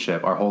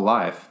relationship our whole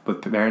life,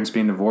 with parents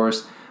being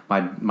divorced,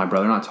 my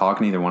brother not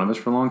talking to either one of us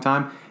for a long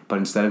time. But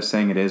instead of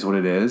saying it is what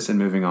it is and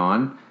moving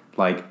on,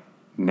 like,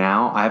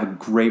 now I have a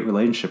great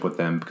relationship with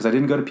them because I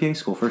didn't go to PA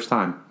school first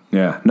time.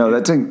 yeah, no,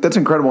 that's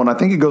incredible. And I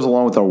think it goes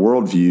along with our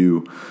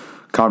worldview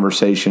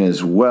conversation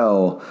as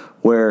well,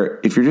 where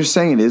if you're just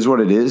saying it is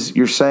what it is,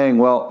 you're saying,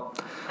 well,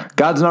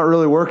 God's not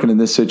really working in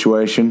this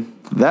situation.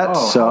 That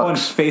sucks. How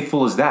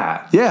unfaithful is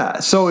that? Yeah.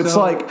 So it's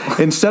like,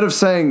 instead of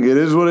saying it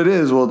is what it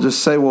is, we'll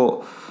just say,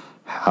 well,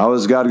 how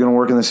is God going to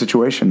work in this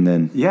situation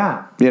then?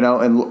 Yeah.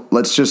 And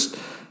let's just,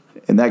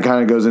 and that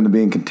kind of goes into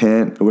being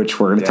content, which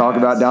we're going to talk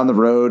about down the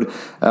road.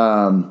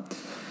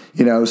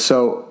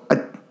 So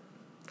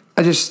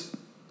I just,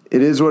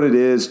 it is what it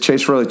is.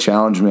 Chase really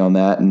challenged me on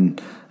that. And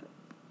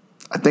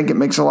I think it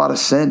makes a lot of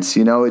sense.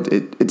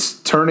 It's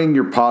turning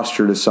your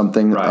posture to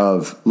something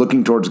of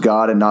looking towards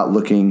God and not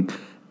looking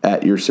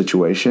at your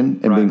situation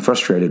and being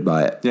frustrated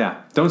by it.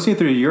 Yeah. Don't see it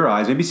through your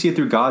eyes. Maybe see it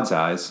through God's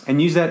eyes,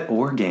 and use that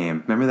or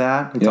game. Remember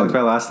that? We talked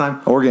about it last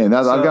time? Or game.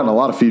 I've gotten a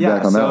lot of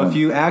feedback on that. So if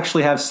you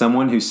actually have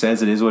someone who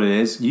says it is what it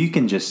is, you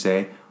can just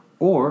say,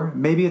 or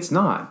maybe it's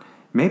not.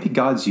 Maybe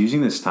God's using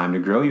this time to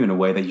grow you in a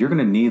way that you're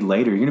going to need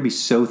later. You're going to be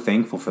so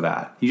thankful for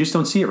that. You just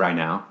don't see it right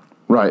now.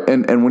 Right.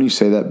 And when you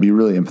say that, be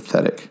really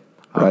empathetic.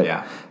 Right. Oh,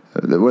 yeah.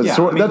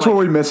 That's where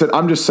we miss it.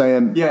 I'm just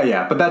saying.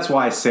 Yeah. But that's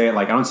why I say it.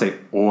 Like, I don't say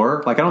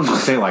or. Like, I don't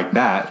just say it like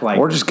that. Like,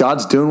 or just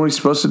God's doing what he's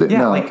supposed to do. Yeah.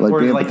 No,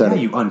 yeah,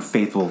 you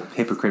unfaithful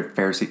hypocrite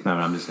Pharisee. No,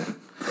 I'm just saying.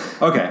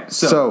 Okay.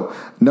 So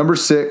number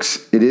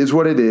 6, it is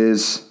what it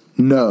is.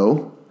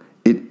 No,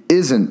 it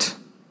isn't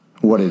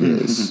what it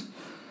is.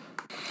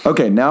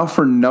 Okay. Now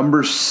for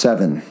number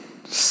 7,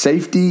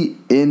 safety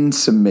in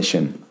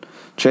submission.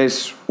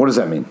 Chase, what does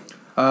that mean?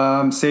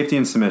 Safety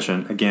and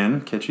submission.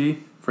 Again,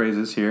 catchy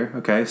phrases here.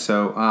 Okay,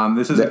 so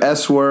this is the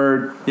S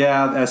word.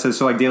 Yeah, S.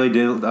 So like daily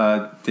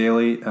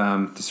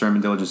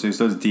discernment, diligence.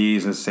 So those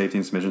D's is safety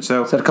and submission.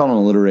 So is that called an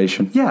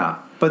alliteration? Yeah,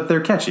 but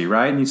they're catchy,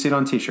 right? And you see it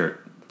on a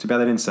T-shirt. Too bad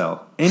they didn't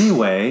sell.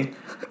 Anyway,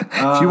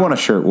 if you want a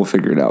shirt, we'll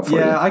figure it out for you.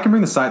 Yeah, I can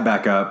bring the site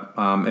back up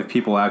if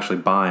people actually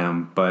buy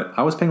them. But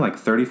I was paying like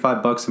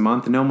 $35 a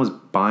month, and no one was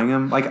buying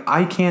them. Like,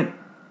 I can't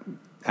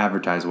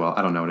advertise well.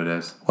 I don't know what it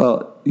is.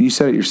 Well, you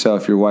said it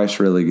yourself. Your wife's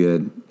really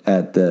good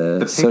at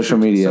the social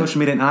media. Social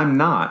media, and I'm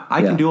not.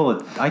 I can do all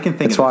the. I can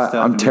think. That's of why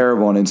stuff I'm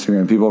terrible on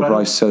Instagram. People are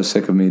probably so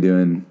sick of me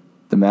doing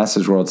the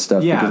masses world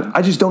stuff. Yeah. Because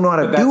I just don't know how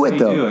to But that's do how it you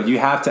though. do it. You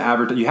have to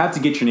advertise. You have to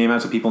get your name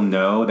out so people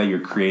know that you're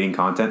creating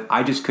content.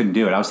 I just couldn't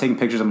do it. I was taking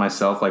pictures of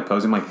myself, like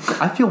posing, like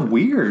I feel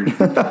weird. You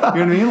know what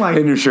I mean? Like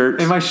In your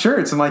shirts? in my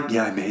shirts. I'm like,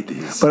 yeah, I made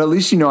these. But at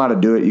least you know how to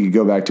do it. You could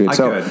go back to it. I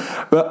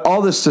could. But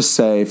all this to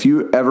say, if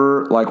you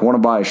ever like want to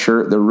buy a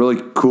shirt, they're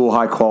really cool,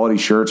 high quality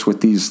shirts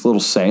with these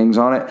little sayings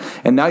on it,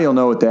 and now you'll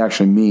know what they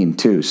actually mean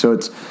too. So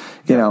it's,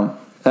 you know.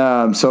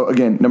 So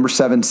again, number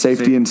 7,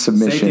 safety and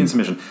submission. Safety and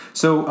submission.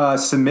 So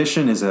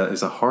submission is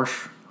a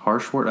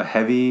harsh word, a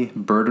heavy,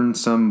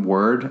 burdensome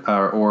word,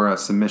 or a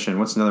submission.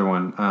 What's another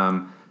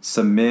one?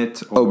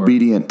 Submit. Or,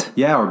 Obedient.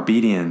 Yeah, or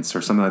obedience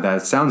or something like that.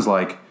 It sounds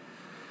like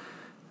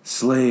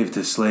slave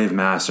to slave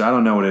master. I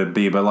don't know what it'd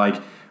be, but like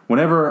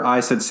whenever I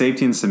said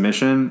safety and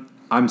submission,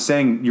 I'm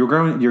saying you're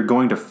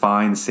going to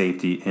find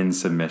safety in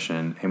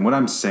submission. And what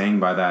I'm saying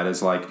by that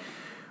is like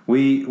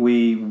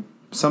we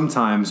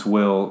sometimes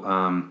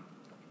will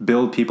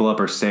build people up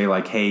or say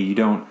like, hey, you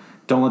don't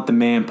let the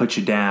man put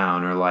you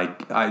down, or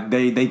like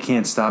they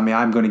can't stop me,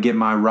 I'm going to get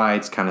my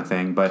rights, kind of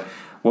thing. But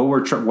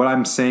what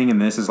I'm saying in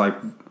this is like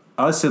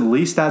us, at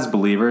least as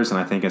believers, and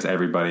I think as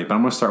everybody, but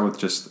I'm going to start with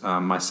just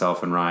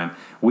myself and Ryan.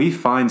 We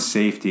find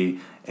safety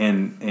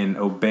in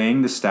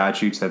obeying the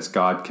statutes that's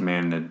God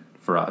commanded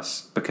for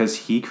us,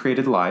 because He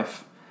created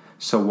life.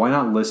 So why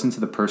not listen to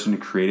the person who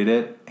created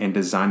it and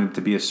designed it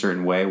to be a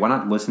certain way? Why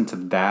not listen to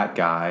that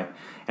guy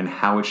and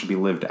how it should be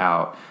lived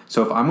out?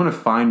 So if I'm going to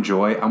find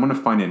joy, I'm going to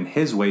find it in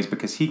His ways,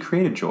 because He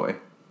created joy.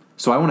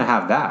 So I want to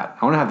have that.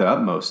 I want to have the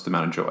utmost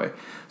amount of joy.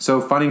 So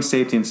finding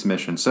safety and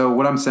submission. So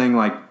what I'm saying,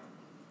 like,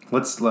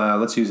 let's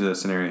use a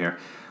scenario here.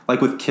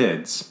 Like with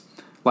kids,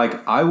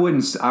 like I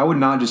would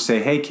not just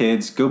say, hey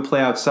kids, go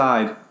play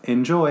outside,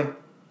 enjoy,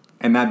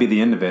 and that'd be the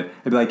end of it.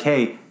 I'd be like,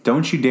 hey,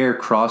 don't you dare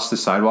cross the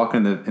sidewalk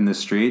in the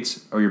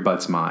streets, or your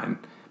butt's mine.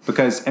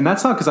 And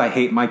that's not because I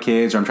hate my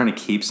kids or I'm trying to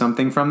keep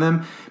something from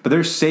them, but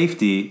there's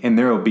safety in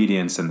their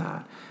obedience in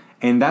that.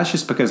 And that's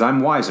just because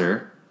I'm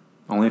wiser,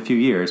 only a few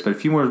years, but a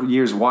few more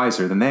years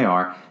wiser than they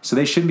are, so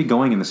they shouldn't be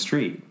going in the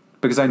street,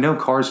 because I know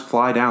cars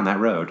fly down that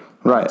road.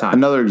 Right.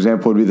 Another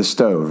example would be the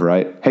stove,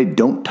 right? Hey,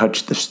 don't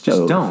touch the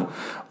stove. Just don't.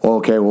 Well,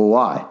 okay, well,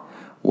 why?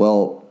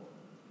 Well,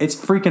 it's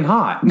freaking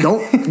hot.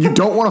 You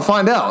don't want to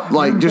find out.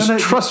 Like, just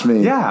trust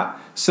me. Yeah.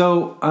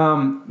 So,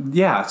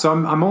 So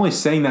I'm only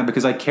saying that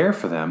because I care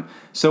for them.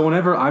 So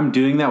whenever I'm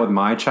doing that with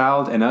my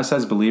child and us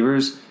as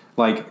believers,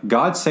 like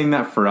God's saying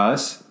that for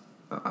us.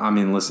 I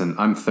mean, listen,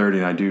 I'm 30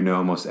 and I do know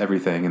almost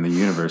everything in the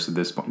universe at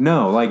this point.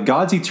 No, like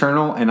God's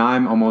eternal and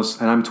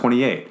I'm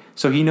 28.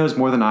 So He knows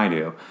more than I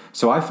do.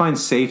 So I find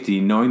safety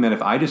knowing that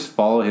if I just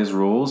follow His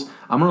rules,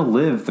 I'm going to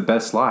live the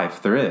best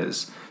life there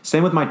is.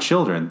 Same with my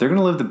children. They're going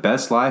to live the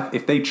best life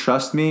if they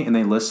trust me and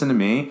they listen to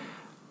me.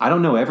 I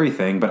don't know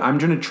everything, but I'm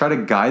going to try to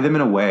guide them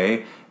in a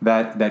way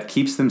that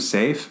keeps them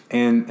safe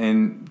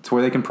and to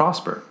where they can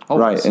prosper.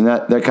 Always. Right, and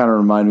that kind of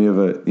reminded me of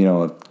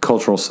a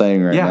cultural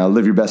saying right now: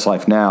 live your best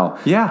life now.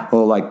 Yeah.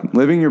 Well, like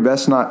living your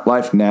best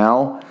life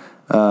now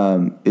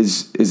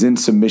is in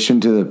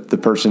submission to the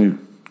person who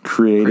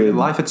created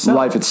life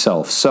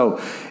itself. So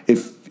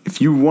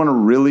if you want to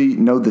really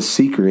know the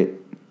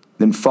secret,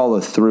 then follow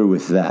through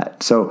with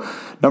that. So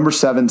number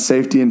 7,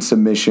 safety and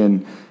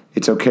submission.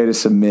 It's okay to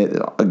submit.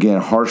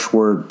 Again, harsh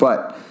word,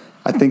 but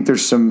I think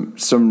there's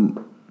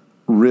some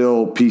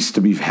real peace to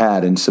be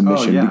had in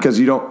submission because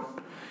you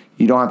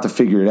don't have to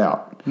figure it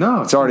out.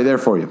 No, it's already there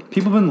for you.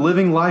 People have been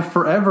living life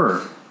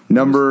forever.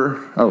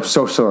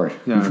 So sorry.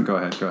 Yeah, go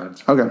ahead.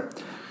 Okay.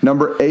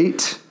 Number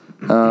 8,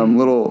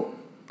 little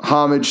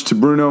homage to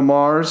Bruno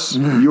Mars.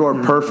 You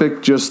are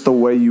perfect just the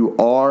way you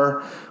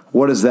are.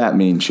 What does that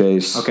mean,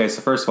 Chase? Okay,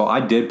 so first of all, I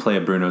did play a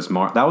Bruno's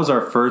Mars. That was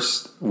our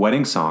first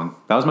wedding song.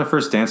 That was my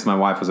first dance to my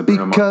wife, was a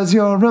Bruno Mars. Because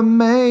you're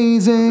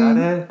amazing. Was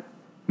that it?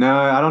 No,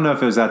 I don't know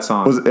if it was that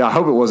song. I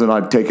hope it wasn't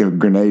I'd Take a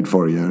Grenade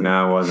for You.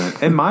 No, it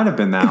wasn't. It might have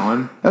been that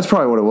one. That's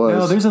probably what it was.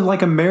 No, there's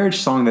a marriage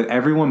song that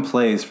everyone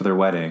plays for their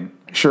wedding.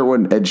 Sure it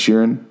wasn't Ed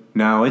Sheeran?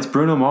 No, it's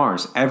Bruno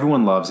Mars.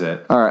 Everyone loves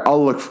it. All right,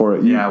 I'll look for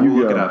it. We'll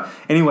look it up.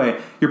 Anyway,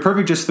 you're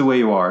perfect just the way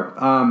you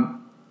are.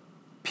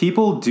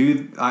 People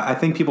do. I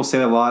think people say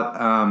that a lot.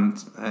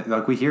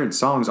 Like we hear in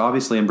songs,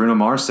 obviously, and Bruno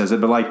Mars says it,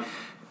 but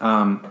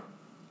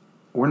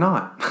we're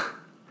not.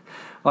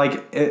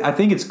 I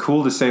think it's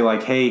cool to say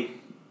hey,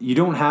 you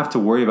don't have to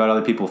worry about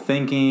other people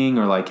thinking,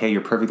 or hey,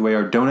 you're perfect the way you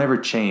are. Don't ever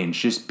change.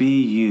 Just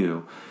be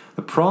you.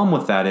 The problem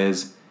with that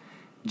is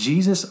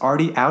Jesus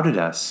already outed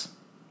us.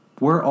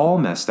 We're all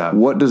messed up.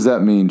 What does that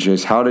mean,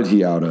 Chase? How did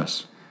He out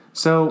us?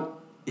 So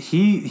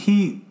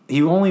he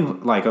only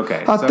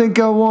okay. I think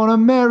I want to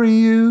marry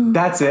you.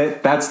 That's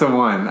it. That's the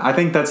one. I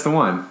think that's the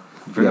one.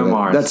 Bruno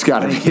Mars. That's got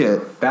to be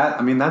it.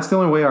 That's the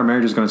only way our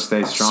marriage is going to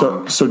stay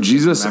strong. So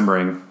Jesus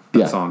remembering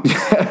that song.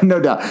 No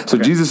doubt. So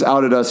Jesus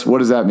outed us. What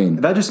does that mean?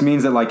 That just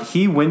means that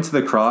He went to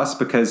the cross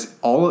because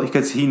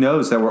He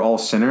knows that we're all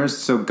sinners.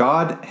 So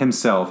God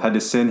Himself had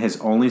to send His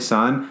only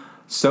Son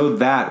so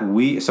that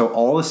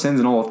all the sins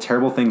and all the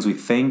terrible things we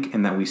think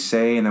and that we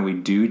say and that we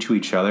do to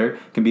each other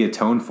can be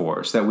atoned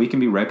for, so that we can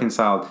be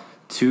reconciled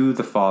to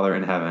the Father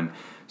in heaven.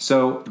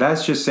 So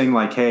that's just saying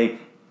like, hey,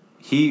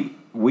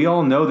 we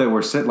all know that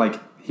we're like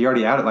he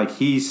already added, like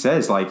he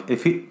says, like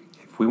if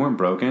we weren't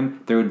broken,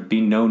 there would be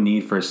no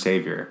need for a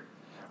savior.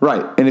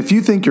 Right. And if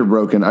you think you're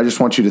broken, I just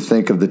want you to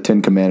think of the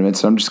 10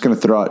 Commandments. I'm just going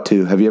to throw out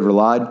 2. Have you ever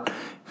lied?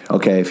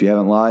 Okay. If you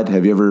haven't lied,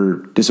 have you ever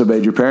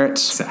disobeyed your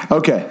parents? Exactly.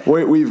 Okay.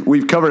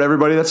 We've covered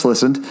everybody that's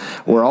listened.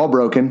 We're all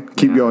broken.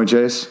 Keep going,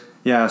 Chase.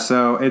 Yeah,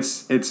 so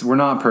it's we're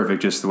not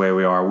perfect just the way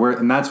we are.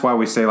 And that's why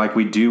we say like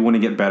we do want to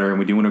get better and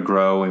we do want to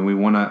grow and we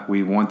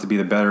want to be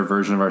the better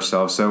version of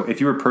ourselves. So if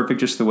you were perfect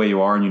just the way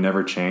you are and you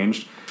never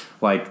changed,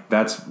 like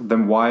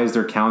then why is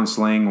there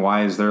counseling?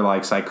 Why is there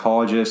like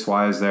psychologists?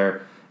 Why is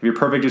there, if you're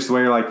perfect just the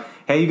way you're like,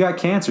 hey, you got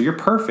cancer, you're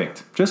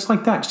perfect. Just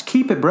like that. Just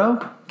keep it,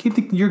 bro.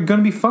 You're going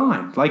to be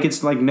fine. Like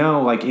it's like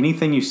no, like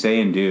anything you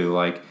say and do,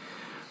 like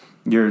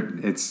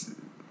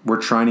we're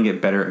trying to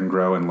get better and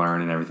grow and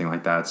learn and everything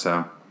like that.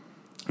 So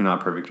you're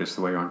not perfect just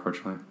the way you are,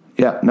 unfortunately.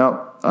 Yeah,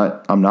 no,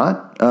 I'm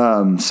not.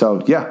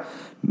 So, yeah,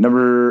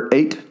 number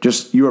 8,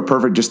 just you are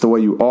perfect just the way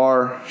you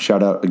are.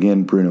 Shout out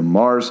again, Bruno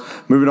Mars.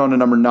 Moving on to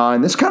number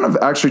 9. This kind of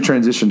actually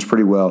transitions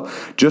pretty well.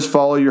 Just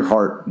follow your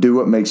heart. Do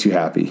what makes you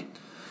happy.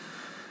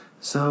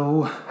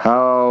 So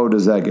how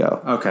does that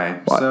go?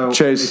 Okay, well, so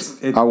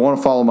Chase, I want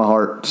to follow my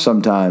heart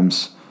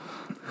sometimes,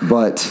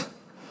 but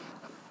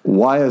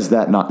why is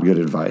that not good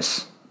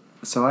advice?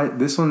 So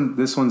this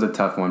one's a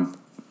tough one.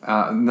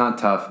 Not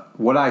tough.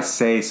 What I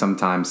say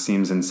sometimes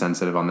seems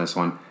insensitive on this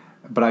one,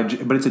 but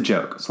it's a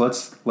joke. So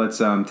let's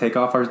not take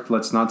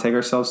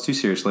ourselves too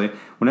seriously.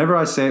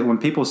 When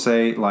people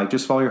say like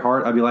just follow your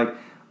heart, I'd be like,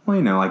 well,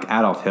 like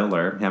Adolf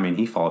Hitler. I mean,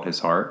 he followed his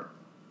heart.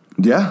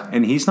 Yeah,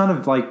 and he's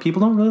not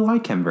people don't really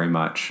like him very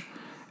much.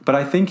 But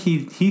I think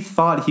he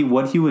thought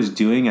what he was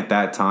doing at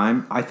that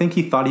time. I think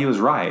he thought he was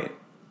right.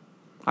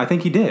 I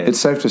think he did. It's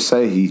safe to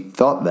say he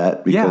thought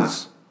that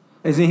because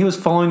he was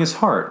following his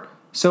heart.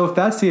 So if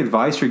that's the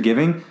advice you're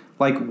giving,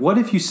 like what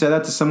if you said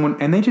that to someone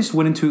and they just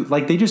went into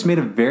they just made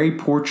a very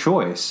poor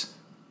choice,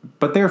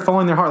 but they were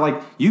following their heart.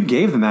 Like you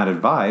gave them that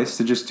advice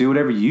to just do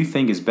whatever you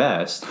think is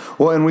best.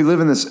 Well, and we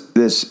live in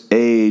this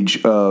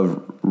age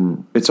of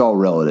it's all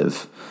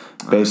relative,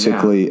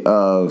 basically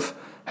of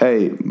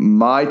hey,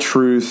 my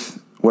truth,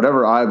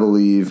 whatever I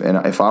believe,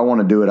 and if I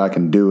want to do it, I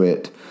can do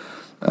it.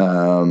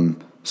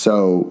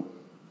 So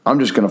I'm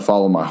just going to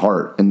follow my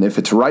heart, and if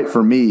it's right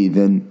for me,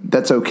 then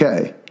that's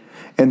okay.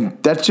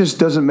 And that just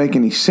doesn't make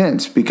any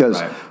sense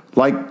because,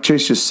 like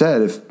Chase just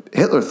said, if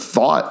Hitler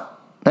thought,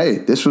 hey,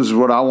 this was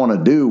what I want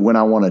to do when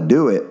I want to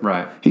do it,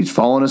 he's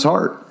following his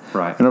heart.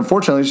 Right. And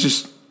unfortunately,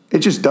 it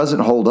just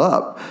doesn't hold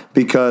up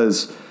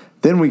because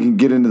then we can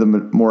get into the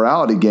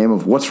morality game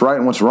of what's right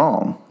and what's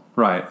wrong.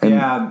 Right.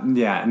 And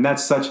and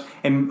that's such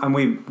 – and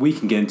we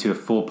can get into a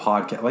full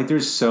podcast. Like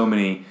there's so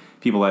many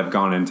people that have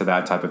gone into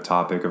that type of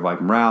topic of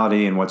like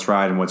morality and what's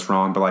right and what's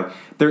wrong. But like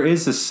there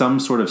is some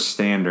sort of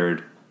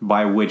standard –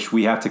 by which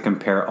we have to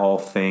compare all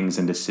things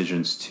and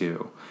decisions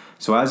to.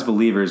 So as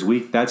believers,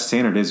 that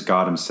standard is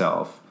God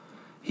himself.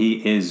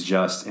 He is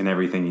just in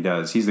everything he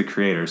does. He's the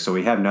creator, so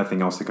we have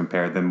nothing else to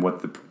compare than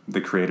what the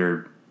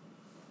creator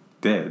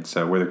did.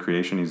 So we're the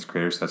creation, he's the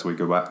creator, so that's what we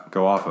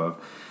go off of.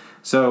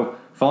 So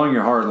following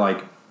your heart,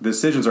 like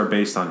decisions are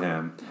based on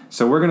him.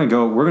 So we're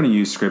gonna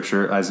use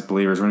scripture as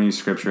believers, we're gonna use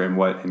scripture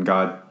and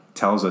God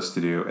tells us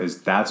to do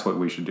is that's what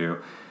we should do.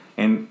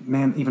 And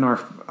man, even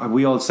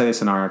we all say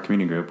this in our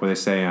community group where they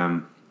say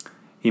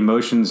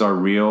emotions are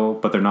real,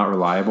 but they're not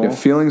reliable. Yeah,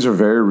 feelings are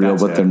very real,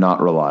 but they're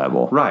not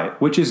reliable. Right,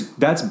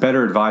 that's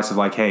better advice of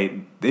like,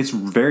 hey, it's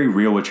very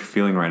real what you're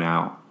feeling right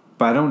now,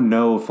 but I don't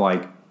know if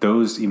like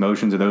those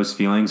emotions or those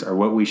feelings are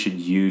what we should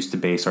use to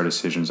base our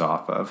decisions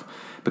off of,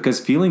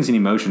 because feelings and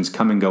emotions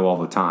come and go all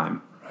the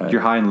time. Right.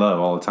 You're high and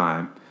low all the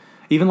time.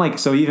 Even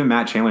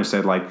Matt Chandler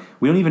said like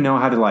we don't even know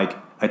how to like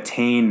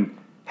attain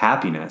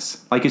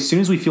happiness. Like as soon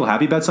as we feel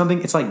happy about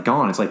something, it's like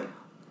gone. It's like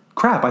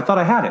crap, I thought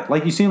I had it.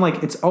 Like you seem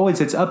like it's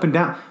up and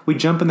down. We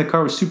jump in the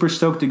car, we're super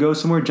stoked to go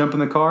somewhere, jump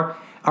in the car.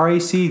 Our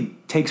AC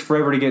takes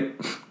forever to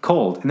get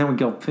cold, and then we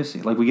get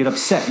pissy. Like we get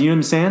upset. You know what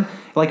I'm saying?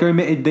 Like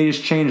they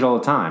just change all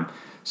the time.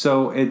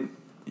 So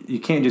you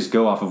can't just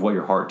go off of what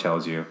your heart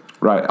tells you.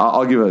 Right.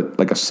 I'll give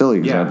a silly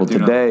example.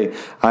 Today,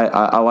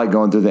 I like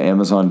going through the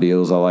Amazon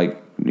deals. I like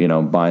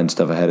buying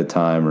stuff ahead of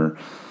time or.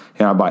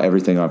 I buy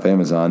everything off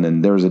Amazon,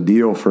 and there was a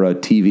deal for a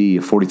TV,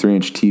 a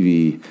 43-inch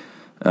TV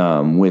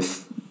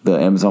with the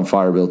Amazon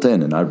Fire built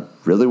in, and I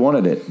really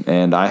wanted it.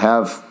 And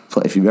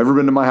if you've ever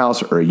been to my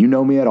house or you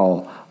know me at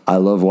all, I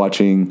love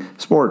watching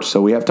sports,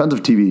 so we have tons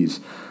of TVs.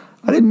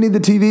 I didn't need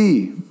the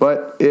TV,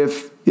 but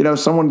if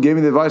someone gave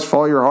me the advice,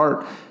 follow your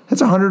heart,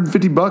 that's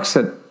 $150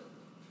 that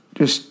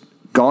just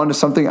gone to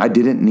something I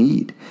didn't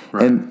need.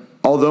 Right. And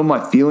although my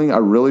feeling, I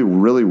really,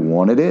 really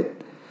wanted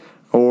it,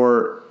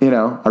 or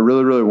I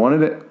really, really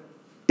wanted it,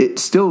 it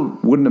still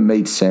wouldn't have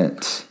made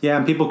sense. Yeah,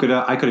 and people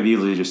I could have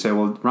easily just said,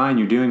 well, Ryan,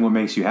 you're doing what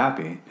makes you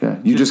happy. Yeah,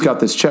 you just got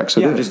this check,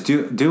 so just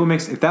do what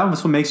makes, if that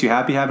was what makes you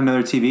happy, have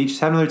another TV, just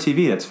have another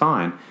TV, that's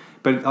fine.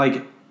 But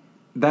like,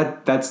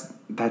 that's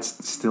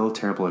still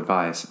terrible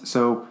advice.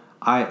 So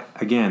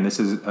again, this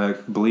is a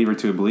believer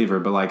to a believer,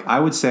 but like I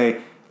would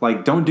say,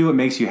 like, don't do what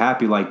makes you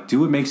happy. Like, do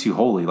what makes you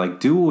holy. Like,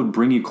 do what would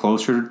bring you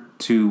closer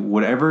to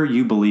whatever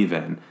you believe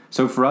in.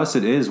 So for us,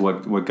 it is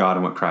what God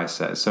and what Christ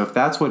says. So if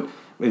that's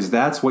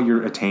what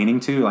you're attaining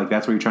to, like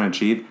that's what you're trying to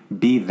achieve,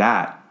 be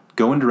that.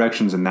 Go in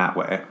directions in that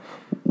way.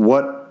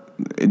 What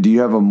do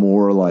you have a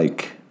more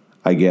like,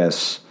 I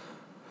guess,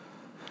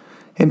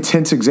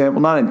 intense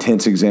example? Not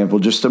intense example,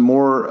 just a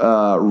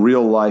more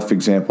real life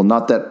example.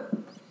 Not that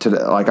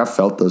today, like I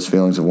felt those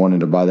feelings of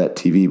wanting to buy that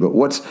TV, but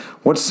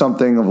what's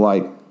something of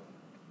like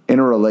in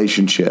a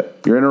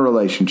relationship? You're in a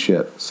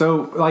relationship.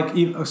 So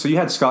you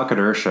had Scott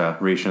Kedersha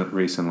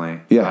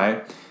recently, yeah.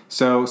 Right?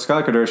 So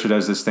Scott Kedersha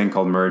does this thing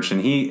called Merge,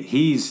 and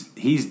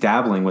he's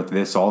dabbling with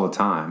this all the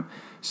time.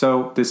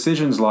 So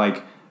decisions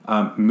like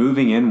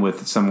moving in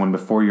with someone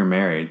before you're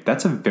married,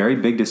 that's a very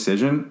big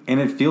decision, and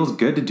it feels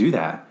good to do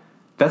that.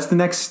 That's the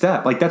next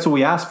step. Like that's what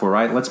we asked for,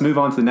 right? Let's move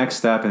on to the next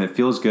step, and it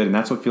feels good, and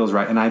that's what feels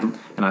right. And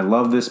I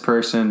love this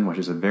person, which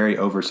is a very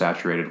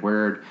oversaturated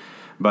word,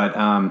 but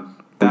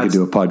we could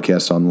do a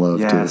podcast on love.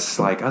 Yes,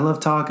 too. Like I love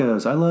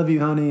tacos. I love you,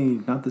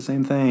 honey. Not the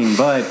same thing,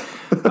 but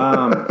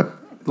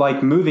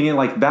like moving in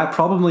like that.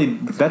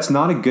 That's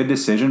not a good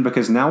decision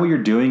because now what you're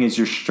doing is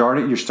you're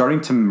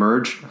starting to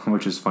merge,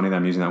 which is funny that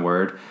I'm using that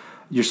word.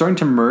 You're starting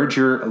to merge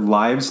your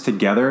lives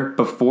together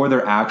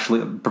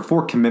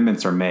before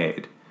commitments are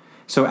made.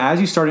 So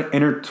as you start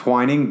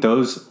intertwining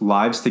those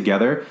lives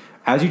together,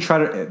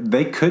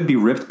 they could be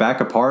ripped back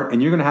apart,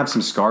 and you're going to have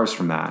some scars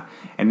from that.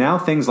 And now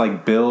things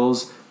like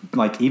bills,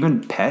 like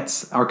even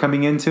pets are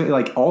coming into it.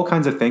 Like all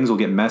kinds of things will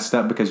get messed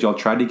up because y'all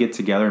tried to get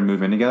together and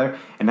move in together,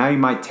 and now you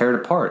might tear it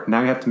apart.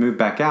 Now you have to move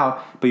back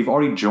out, but you've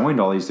already joined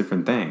all these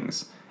different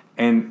things,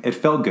 and it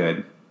felt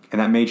good, and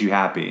that made you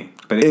happy.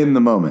 But in the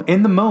moment,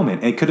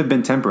 it could have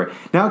been temporary.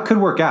 Now it could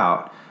work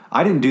out.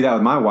 I didn't do that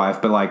with my wife,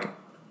 but like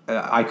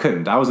I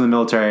couldn't. I was in the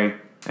military.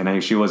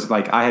 And she was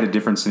like, I had a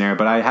different scenario,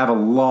 but I have a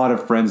lot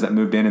of friends that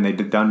moved in and they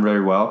done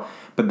really well.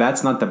 But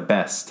that's not the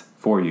best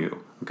for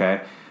you.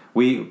 Okay,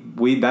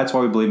 that's why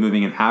we believe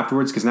moving in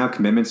afterwards, because now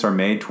commitments are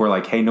made to where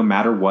like, hey, no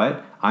matter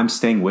what, I'm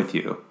staying with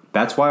you.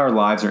 That's why our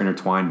lives are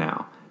intertwined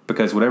now,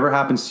 because whatever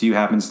happens to you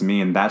happens to me,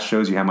 and that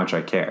shows you how much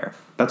I care.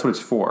 That's what it's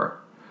for.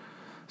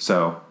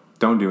 So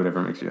don't do whatever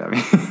makes you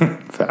happy.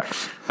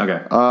 Facts.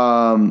 Okay.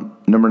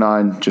 Number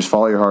 9, just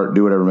follow your heart.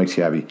 Do whatever makes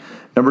you happy.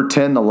 Number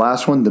 10, the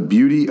last one, the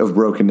beauty of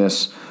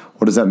brokenness.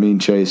 What does that mean,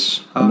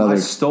 Chase? I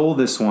stole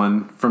this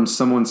one from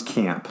someone's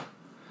camp.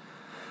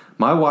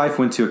 My wife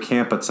went to a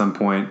camp at some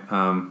point,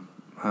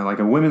 like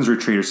a women's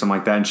retreat or something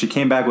like that, and she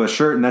came back with a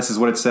shirt, and this is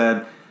what it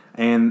said.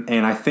 And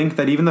I think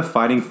that even the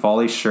Fighting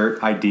Folly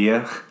shirt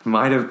idea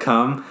might have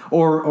come,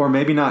 or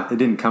maybe not, it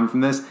didn't come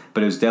from this,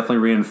 but it was definitely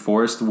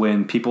reinforced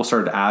when people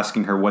started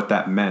asking her what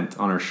that meant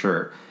on her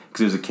shirt.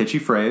 Because it was a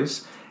kitschy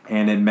phrase,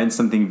 and it meant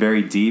something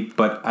very deep,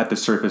 but at the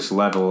surface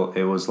level,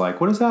 it was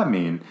like, what does that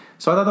mean?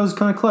 So I thought that was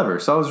kind of clever.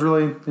 So I was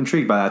really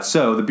intrigued by that.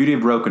 So the beauty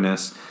of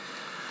brokenness,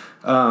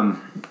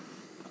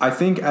 I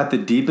think at the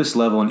deepest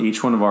level in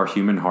each one of our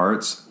human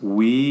hearts,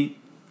 we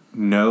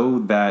know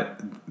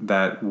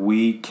that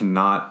we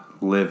cannot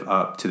live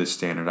up to the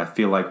standard. I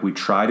feel like we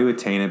try to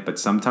attain it, but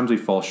sometimes we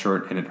fall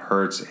short and it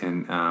hurts.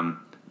 And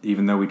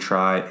even though we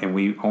try, and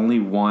we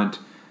only want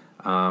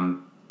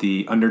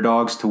the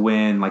underdogs to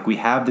win, like we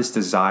have this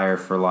desire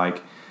for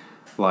like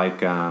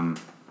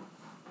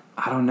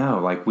I don't know,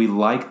 like we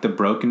like the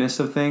brokenness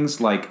of things.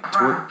 Like,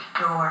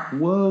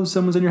 whoa,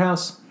 someone's in your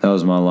house. That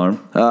was my alarm.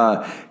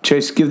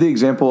 Chase, give the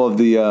example of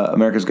the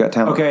America's Got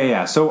Talent. Okay,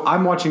 yeah. So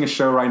I'm watching a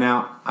show right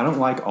now. I don't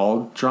like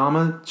all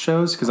drama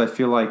shows because I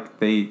feel like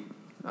they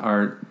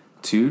are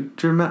too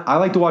dramatic. I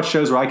like to watch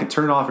shows where I can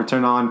turn it off or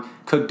turn it on,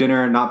 cook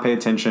dinner, not pay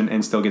attention,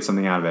 and still get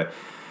something out of it.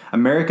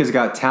 America's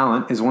Got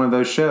Talent is one of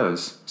those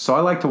shows. So I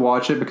like to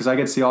watch it because I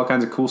get to see all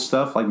kinds of cool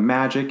stuff like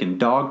magic and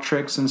dog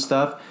tricks and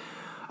stuff.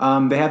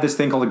 They have this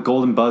thing called a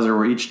golden buzzer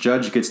where each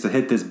judge gets to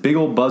hit this big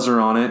old buzzer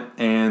on it,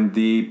 and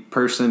the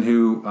person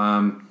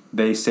who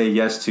they say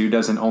yes to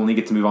doesn't only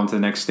get to move on to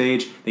the next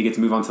stage, they get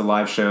to move on to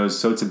live shows,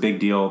 so it's a big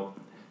deal.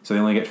 So they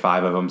only get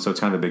 5 of them, so it's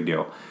kind of a big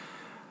deal.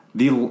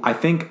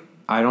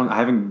 I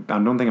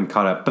don't think I'm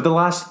caught up, but the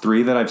last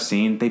 3 that I've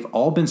seen, they've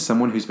all been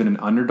someone who's been an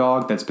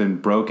underdog that's been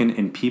broken,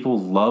 and people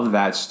love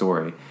that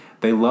story.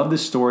 They love the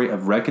story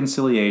of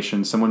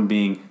reconciliation, someone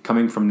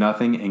coming from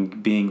nothing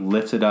and being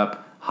lifted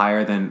up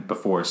higher than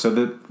before. So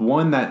the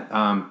one that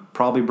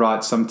probably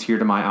brought some tear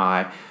to my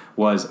eye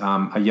was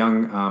a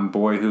young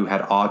boy who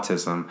had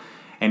autism,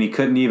 and he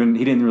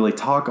didn't really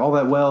talk all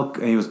that well,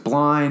 and he was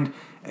blind,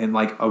 and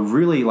like a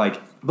really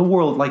like the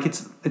world, like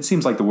it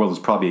seems like the world was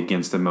probably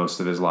against him most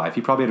of his life.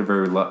 He probably had a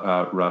very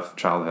rough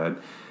childhood,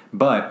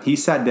 but he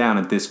sat down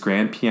at this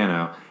grand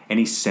piano and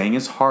he sang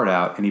his heart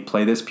out, and he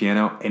played this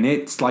piano, and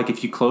it's like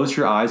if you closed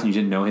your eyes and you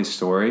didn't know his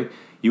story,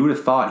 you would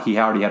have thought he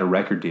already had a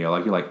record deal.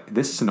 Like, you're like,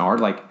 this is an art?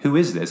 Like, who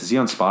is this? Is he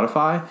on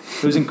Spotify?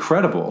 It was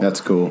incredible. That's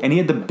cool. And he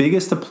had the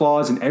biggest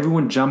applause, and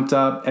everyone jumped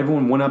up.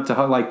 Everyone went up to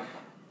hug. Like,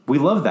 we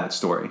love that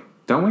story,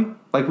 don't we?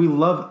 Like, we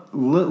love,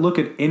 look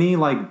at any,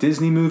 like,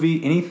 Disney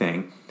movie,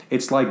 anything.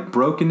 It's like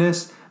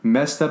brokenness,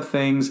 messed up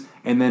things,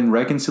 and then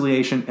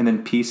reconciliation, and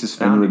then peace is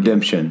found. And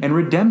redemption. Again. And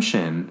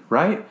redemption,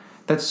 right?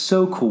 That's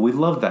so cool. We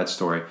love that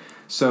story.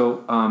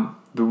 So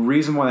the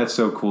reason why that's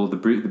so cool, the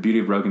beauty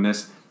of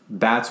brokenness,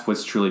 that's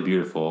what's truly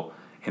beautiful.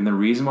 And the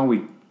reason why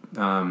we...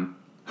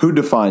 Who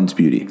defines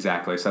beauty?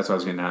 Exactly. So that's what I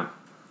was getting at.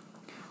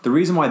 The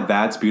reason why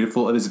that's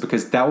beautiful is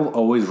because that will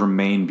always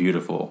remain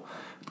beautiful.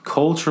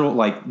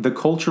 The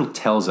culture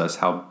tells us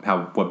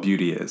how what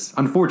beauty is,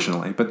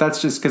 unfortunately, but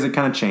that's just because it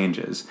kind of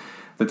changes.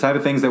 The type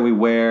of things that we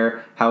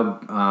wear,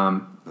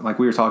 how like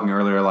we were talking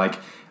earlier, like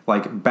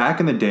back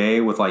in the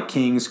day with like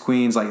kings,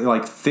 queens,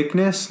 like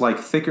thickness, like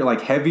thicker,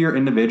 like heavier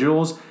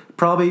individuals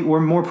probably were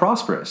more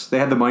prosperous. They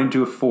had the money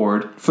to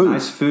afford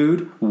nice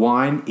food,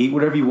 wine, eat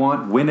whatever you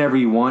want, whenever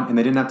you want, and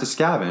they didn't have to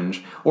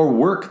scavenge or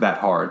work that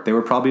hard. They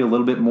were probably a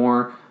little bit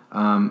more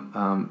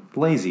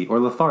lazy or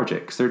lethargic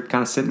because they're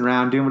kind of sitting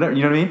around doing whatever,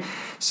 you know what I mean?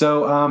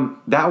 So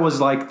that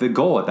was like the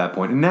goal at that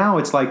point. And now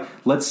it's like,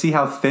 let's see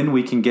how thin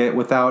we can get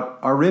without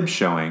our ribs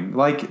showing.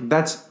 Like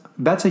that's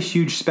a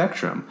huge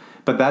spectrum.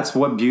 But that's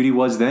what beauty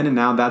was then, and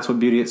now that's what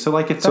beauty is. So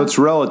like, so it's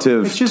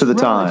relative to the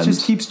times. It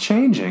just keeps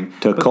changing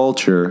to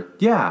culture.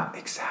 Yeah,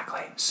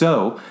 exactly.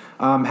 So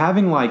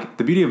having like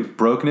the beauty of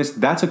brokenness,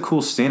 that's a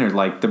cool standard.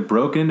 Like the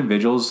broken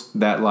individuals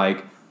that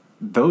like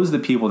those are the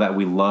people that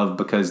we love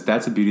because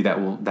that's a beauty that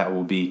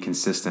will be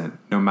consistent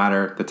no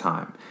matter the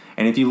time.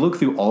 And if you look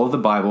through all of the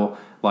Bible,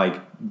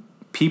 like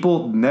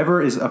people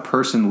never is a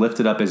person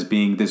lifted up as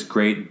being this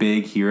great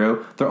big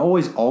hero. They're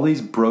always all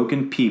these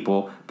broken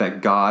people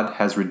that God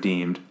has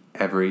redeemed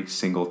every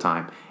single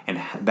time.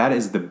 And that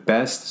is the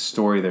best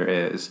story there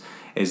is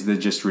the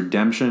just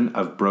redemption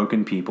of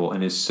broken people,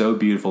 and it's so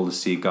beautiful to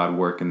see God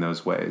work in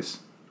those ways.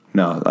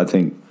 No, I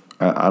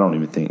don't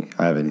even think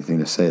I have anything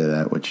to say to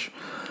that, which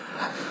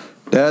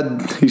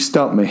Dad, you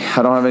stumped me.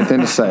 I don't have anything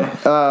to say.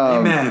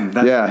 Amen.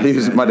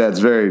 My dad's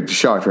very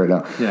shocked right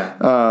now.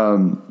 Yeah.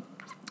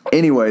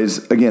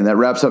 Anyways, again, that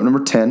wraps up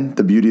number 10,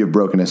 the beauty of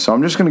brokenness. So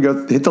I'm just going to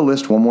go hit the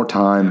list one more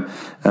time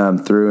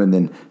through, and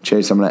then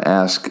Chase, I'm going to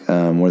ask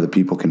where the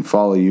people can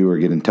follow you or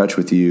get in touch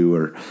with you,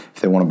 or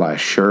if they want to buy a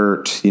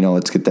shirt,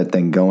 let's get that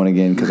thing going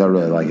again because I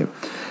really like it.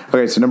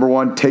 Okay, so number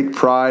 1, take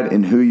pride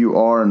in who you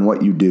are and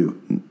what you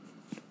do.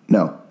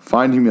 No,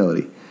 find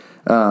humility.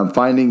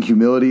 Finding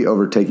humility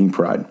over taking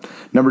pride.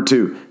 Number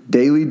 2,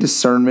 daily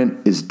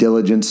discernment is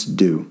diligence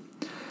due.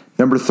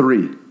 Number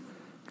 3,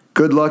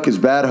 good luck is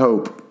bad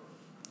hope.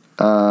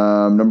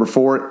 Number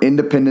 4,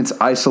 independence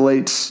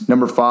isolates.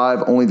 Number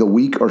 5, only the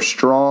weak are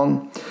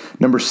strong.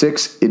 Number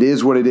 6, it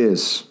is what it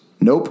is.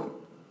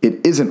 Nope,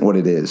 it isn't what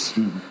it is.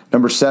 Mm-hmm.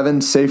 Number 7,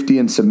 safety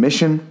and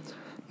submission.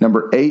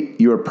 Number 8,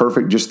 you are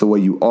perfect just the way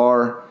you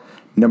are.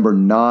 Number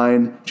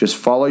 9, just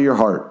follow your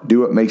heart.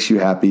 Do what makes you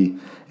happy.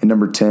 And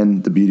number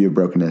 10, the beauty of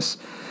brokenness.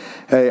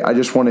 Hey, I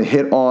just want to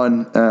hit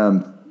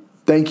on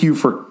thank you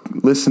for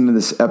listening to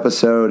this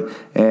episode,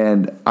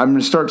 and I'm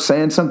going to start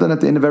saying something at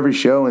the end of every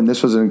show, and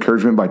this was an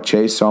encouragement by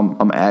Chase, so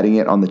I'm adding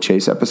it on the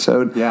Chase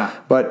episode. Yeah.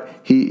 But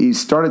he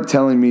started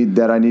telling me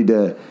that I need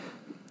to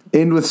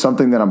end with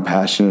something that I'm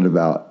passionate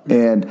about,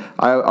 and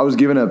I was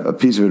given a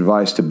piece of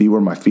advice to be where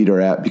my feet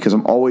are at, because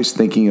I'm always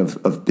thinking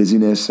of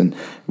busyness and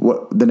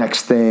what the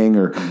next thing,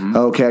 or,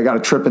 okay, I got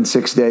a trip in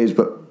 6 days,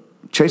 but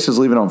Chase is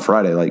leaving on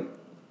Friday. Like,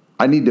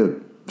 I need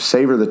to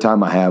savor the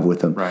time I have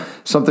with him. Right.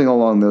 Something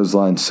along those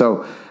lines.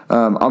 So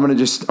I'm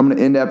gonna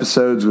end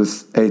episodes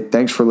with, hey,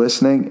 thanks for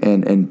listening,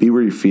 and be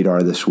where your feet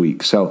are this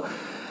week. So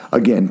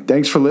again,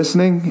 thanks for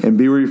listening, and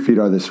be where your feet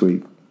are this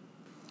week.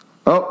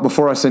 Oh,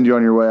 before I send you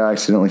on your way, I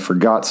accidentally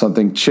forgot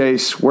something.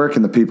 Chase, where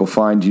can the people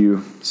find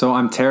you? So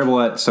I'm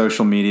terrible at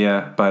social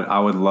media, but I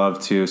would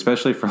love to,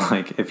 especially for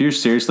like, if you're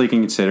seriously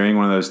considering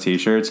one of those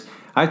t-shirts,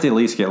 I have to at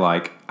least get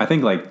I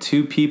think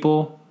 2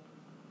 people.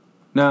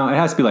 No, it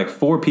has to be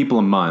 4 people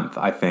a month,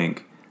 I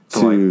think.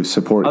 To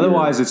support.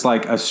 Otherwise, it's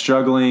a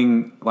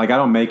struggling. I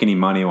don't make any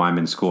money while I'm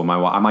in school.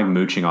 I'm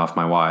mooching off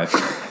my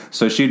wife,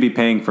 so she'd be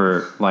paying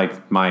for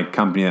my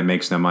company that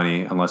makes no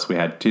money unless we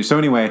had to. So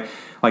anyway,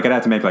 I'd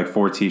have to make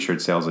 4 t-shirt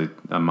sales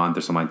a month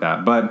or something like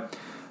that. But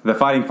the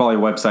Fighting Folly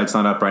website's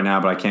not up right now,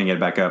 but I can't get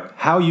it back up.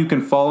 How you can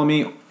follow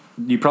me?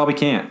 You probably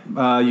can't.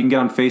 You can get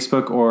on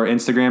Facebook or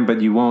Instagram, but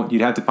you won't.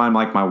 You'd have to find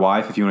my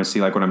wife if you want to see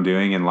what I'm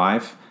doing in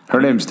life. Her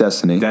name's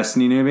Destiny.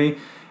 Destiny Newby.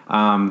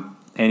 And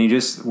you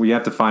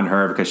have to find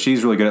her because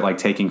she's really good at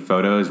taking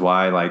photos.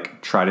 Why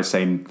try to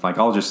say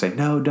I'll just say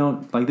no,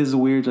 don't this is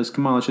weird. Just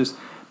come on, let's just.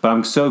 But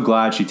I'm so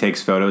glad she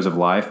takes photos of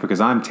life because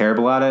I'm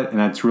terrible at it,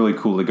 and it's really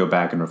cool to go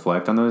back and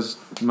reflect on those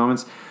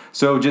moments.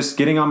 So just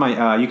getting on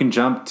my, you can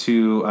jump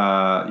to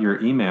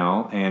your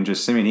email and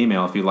just send me an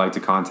email if you'd like to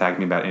contact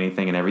me about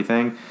anything and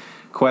everything.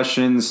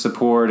 Questions,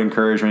 support,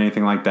 encouragement,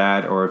 anything like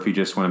that, or if you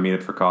just want to meet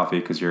up for coffee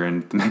because you're in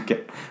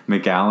the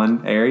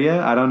McAllen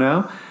area, I don't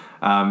know,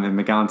 in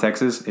McAllen,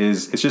 Texas,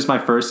 it's just my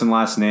first and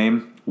last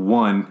name,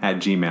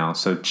 1@gmail.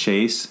 So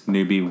Chase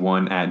Newby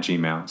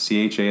 1@gmail.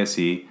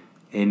 ChaseNewby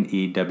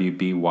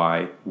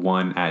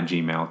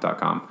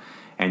 1@gmail.com.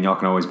 And y'all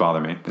can always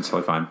bother me. It's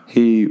totally fine.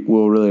 He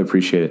will really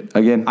appreciate it.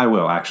 Again, I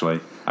will, actually.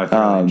 I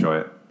thoroughly enjoy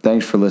it.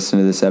 thanks for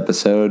listening to this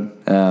episode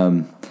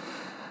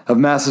of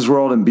Masses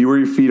World, and be where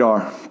your feet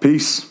are.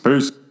 Peace.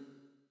 Peace.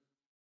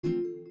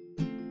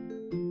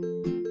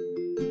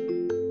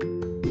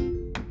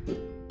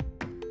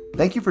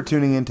 Thank you for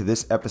tuning in to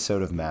this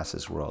episode of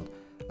Masses World.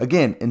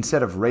 Again,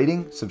 instead of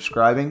rating,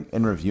 subscribing,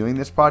 and reviewing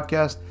this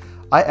podcast,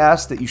 I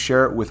ask that you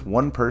share it with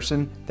one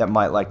person that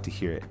might like to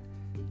hear it.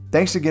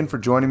 Thanks again for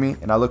joining me,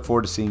 and I look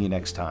forward to seeing you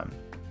next time.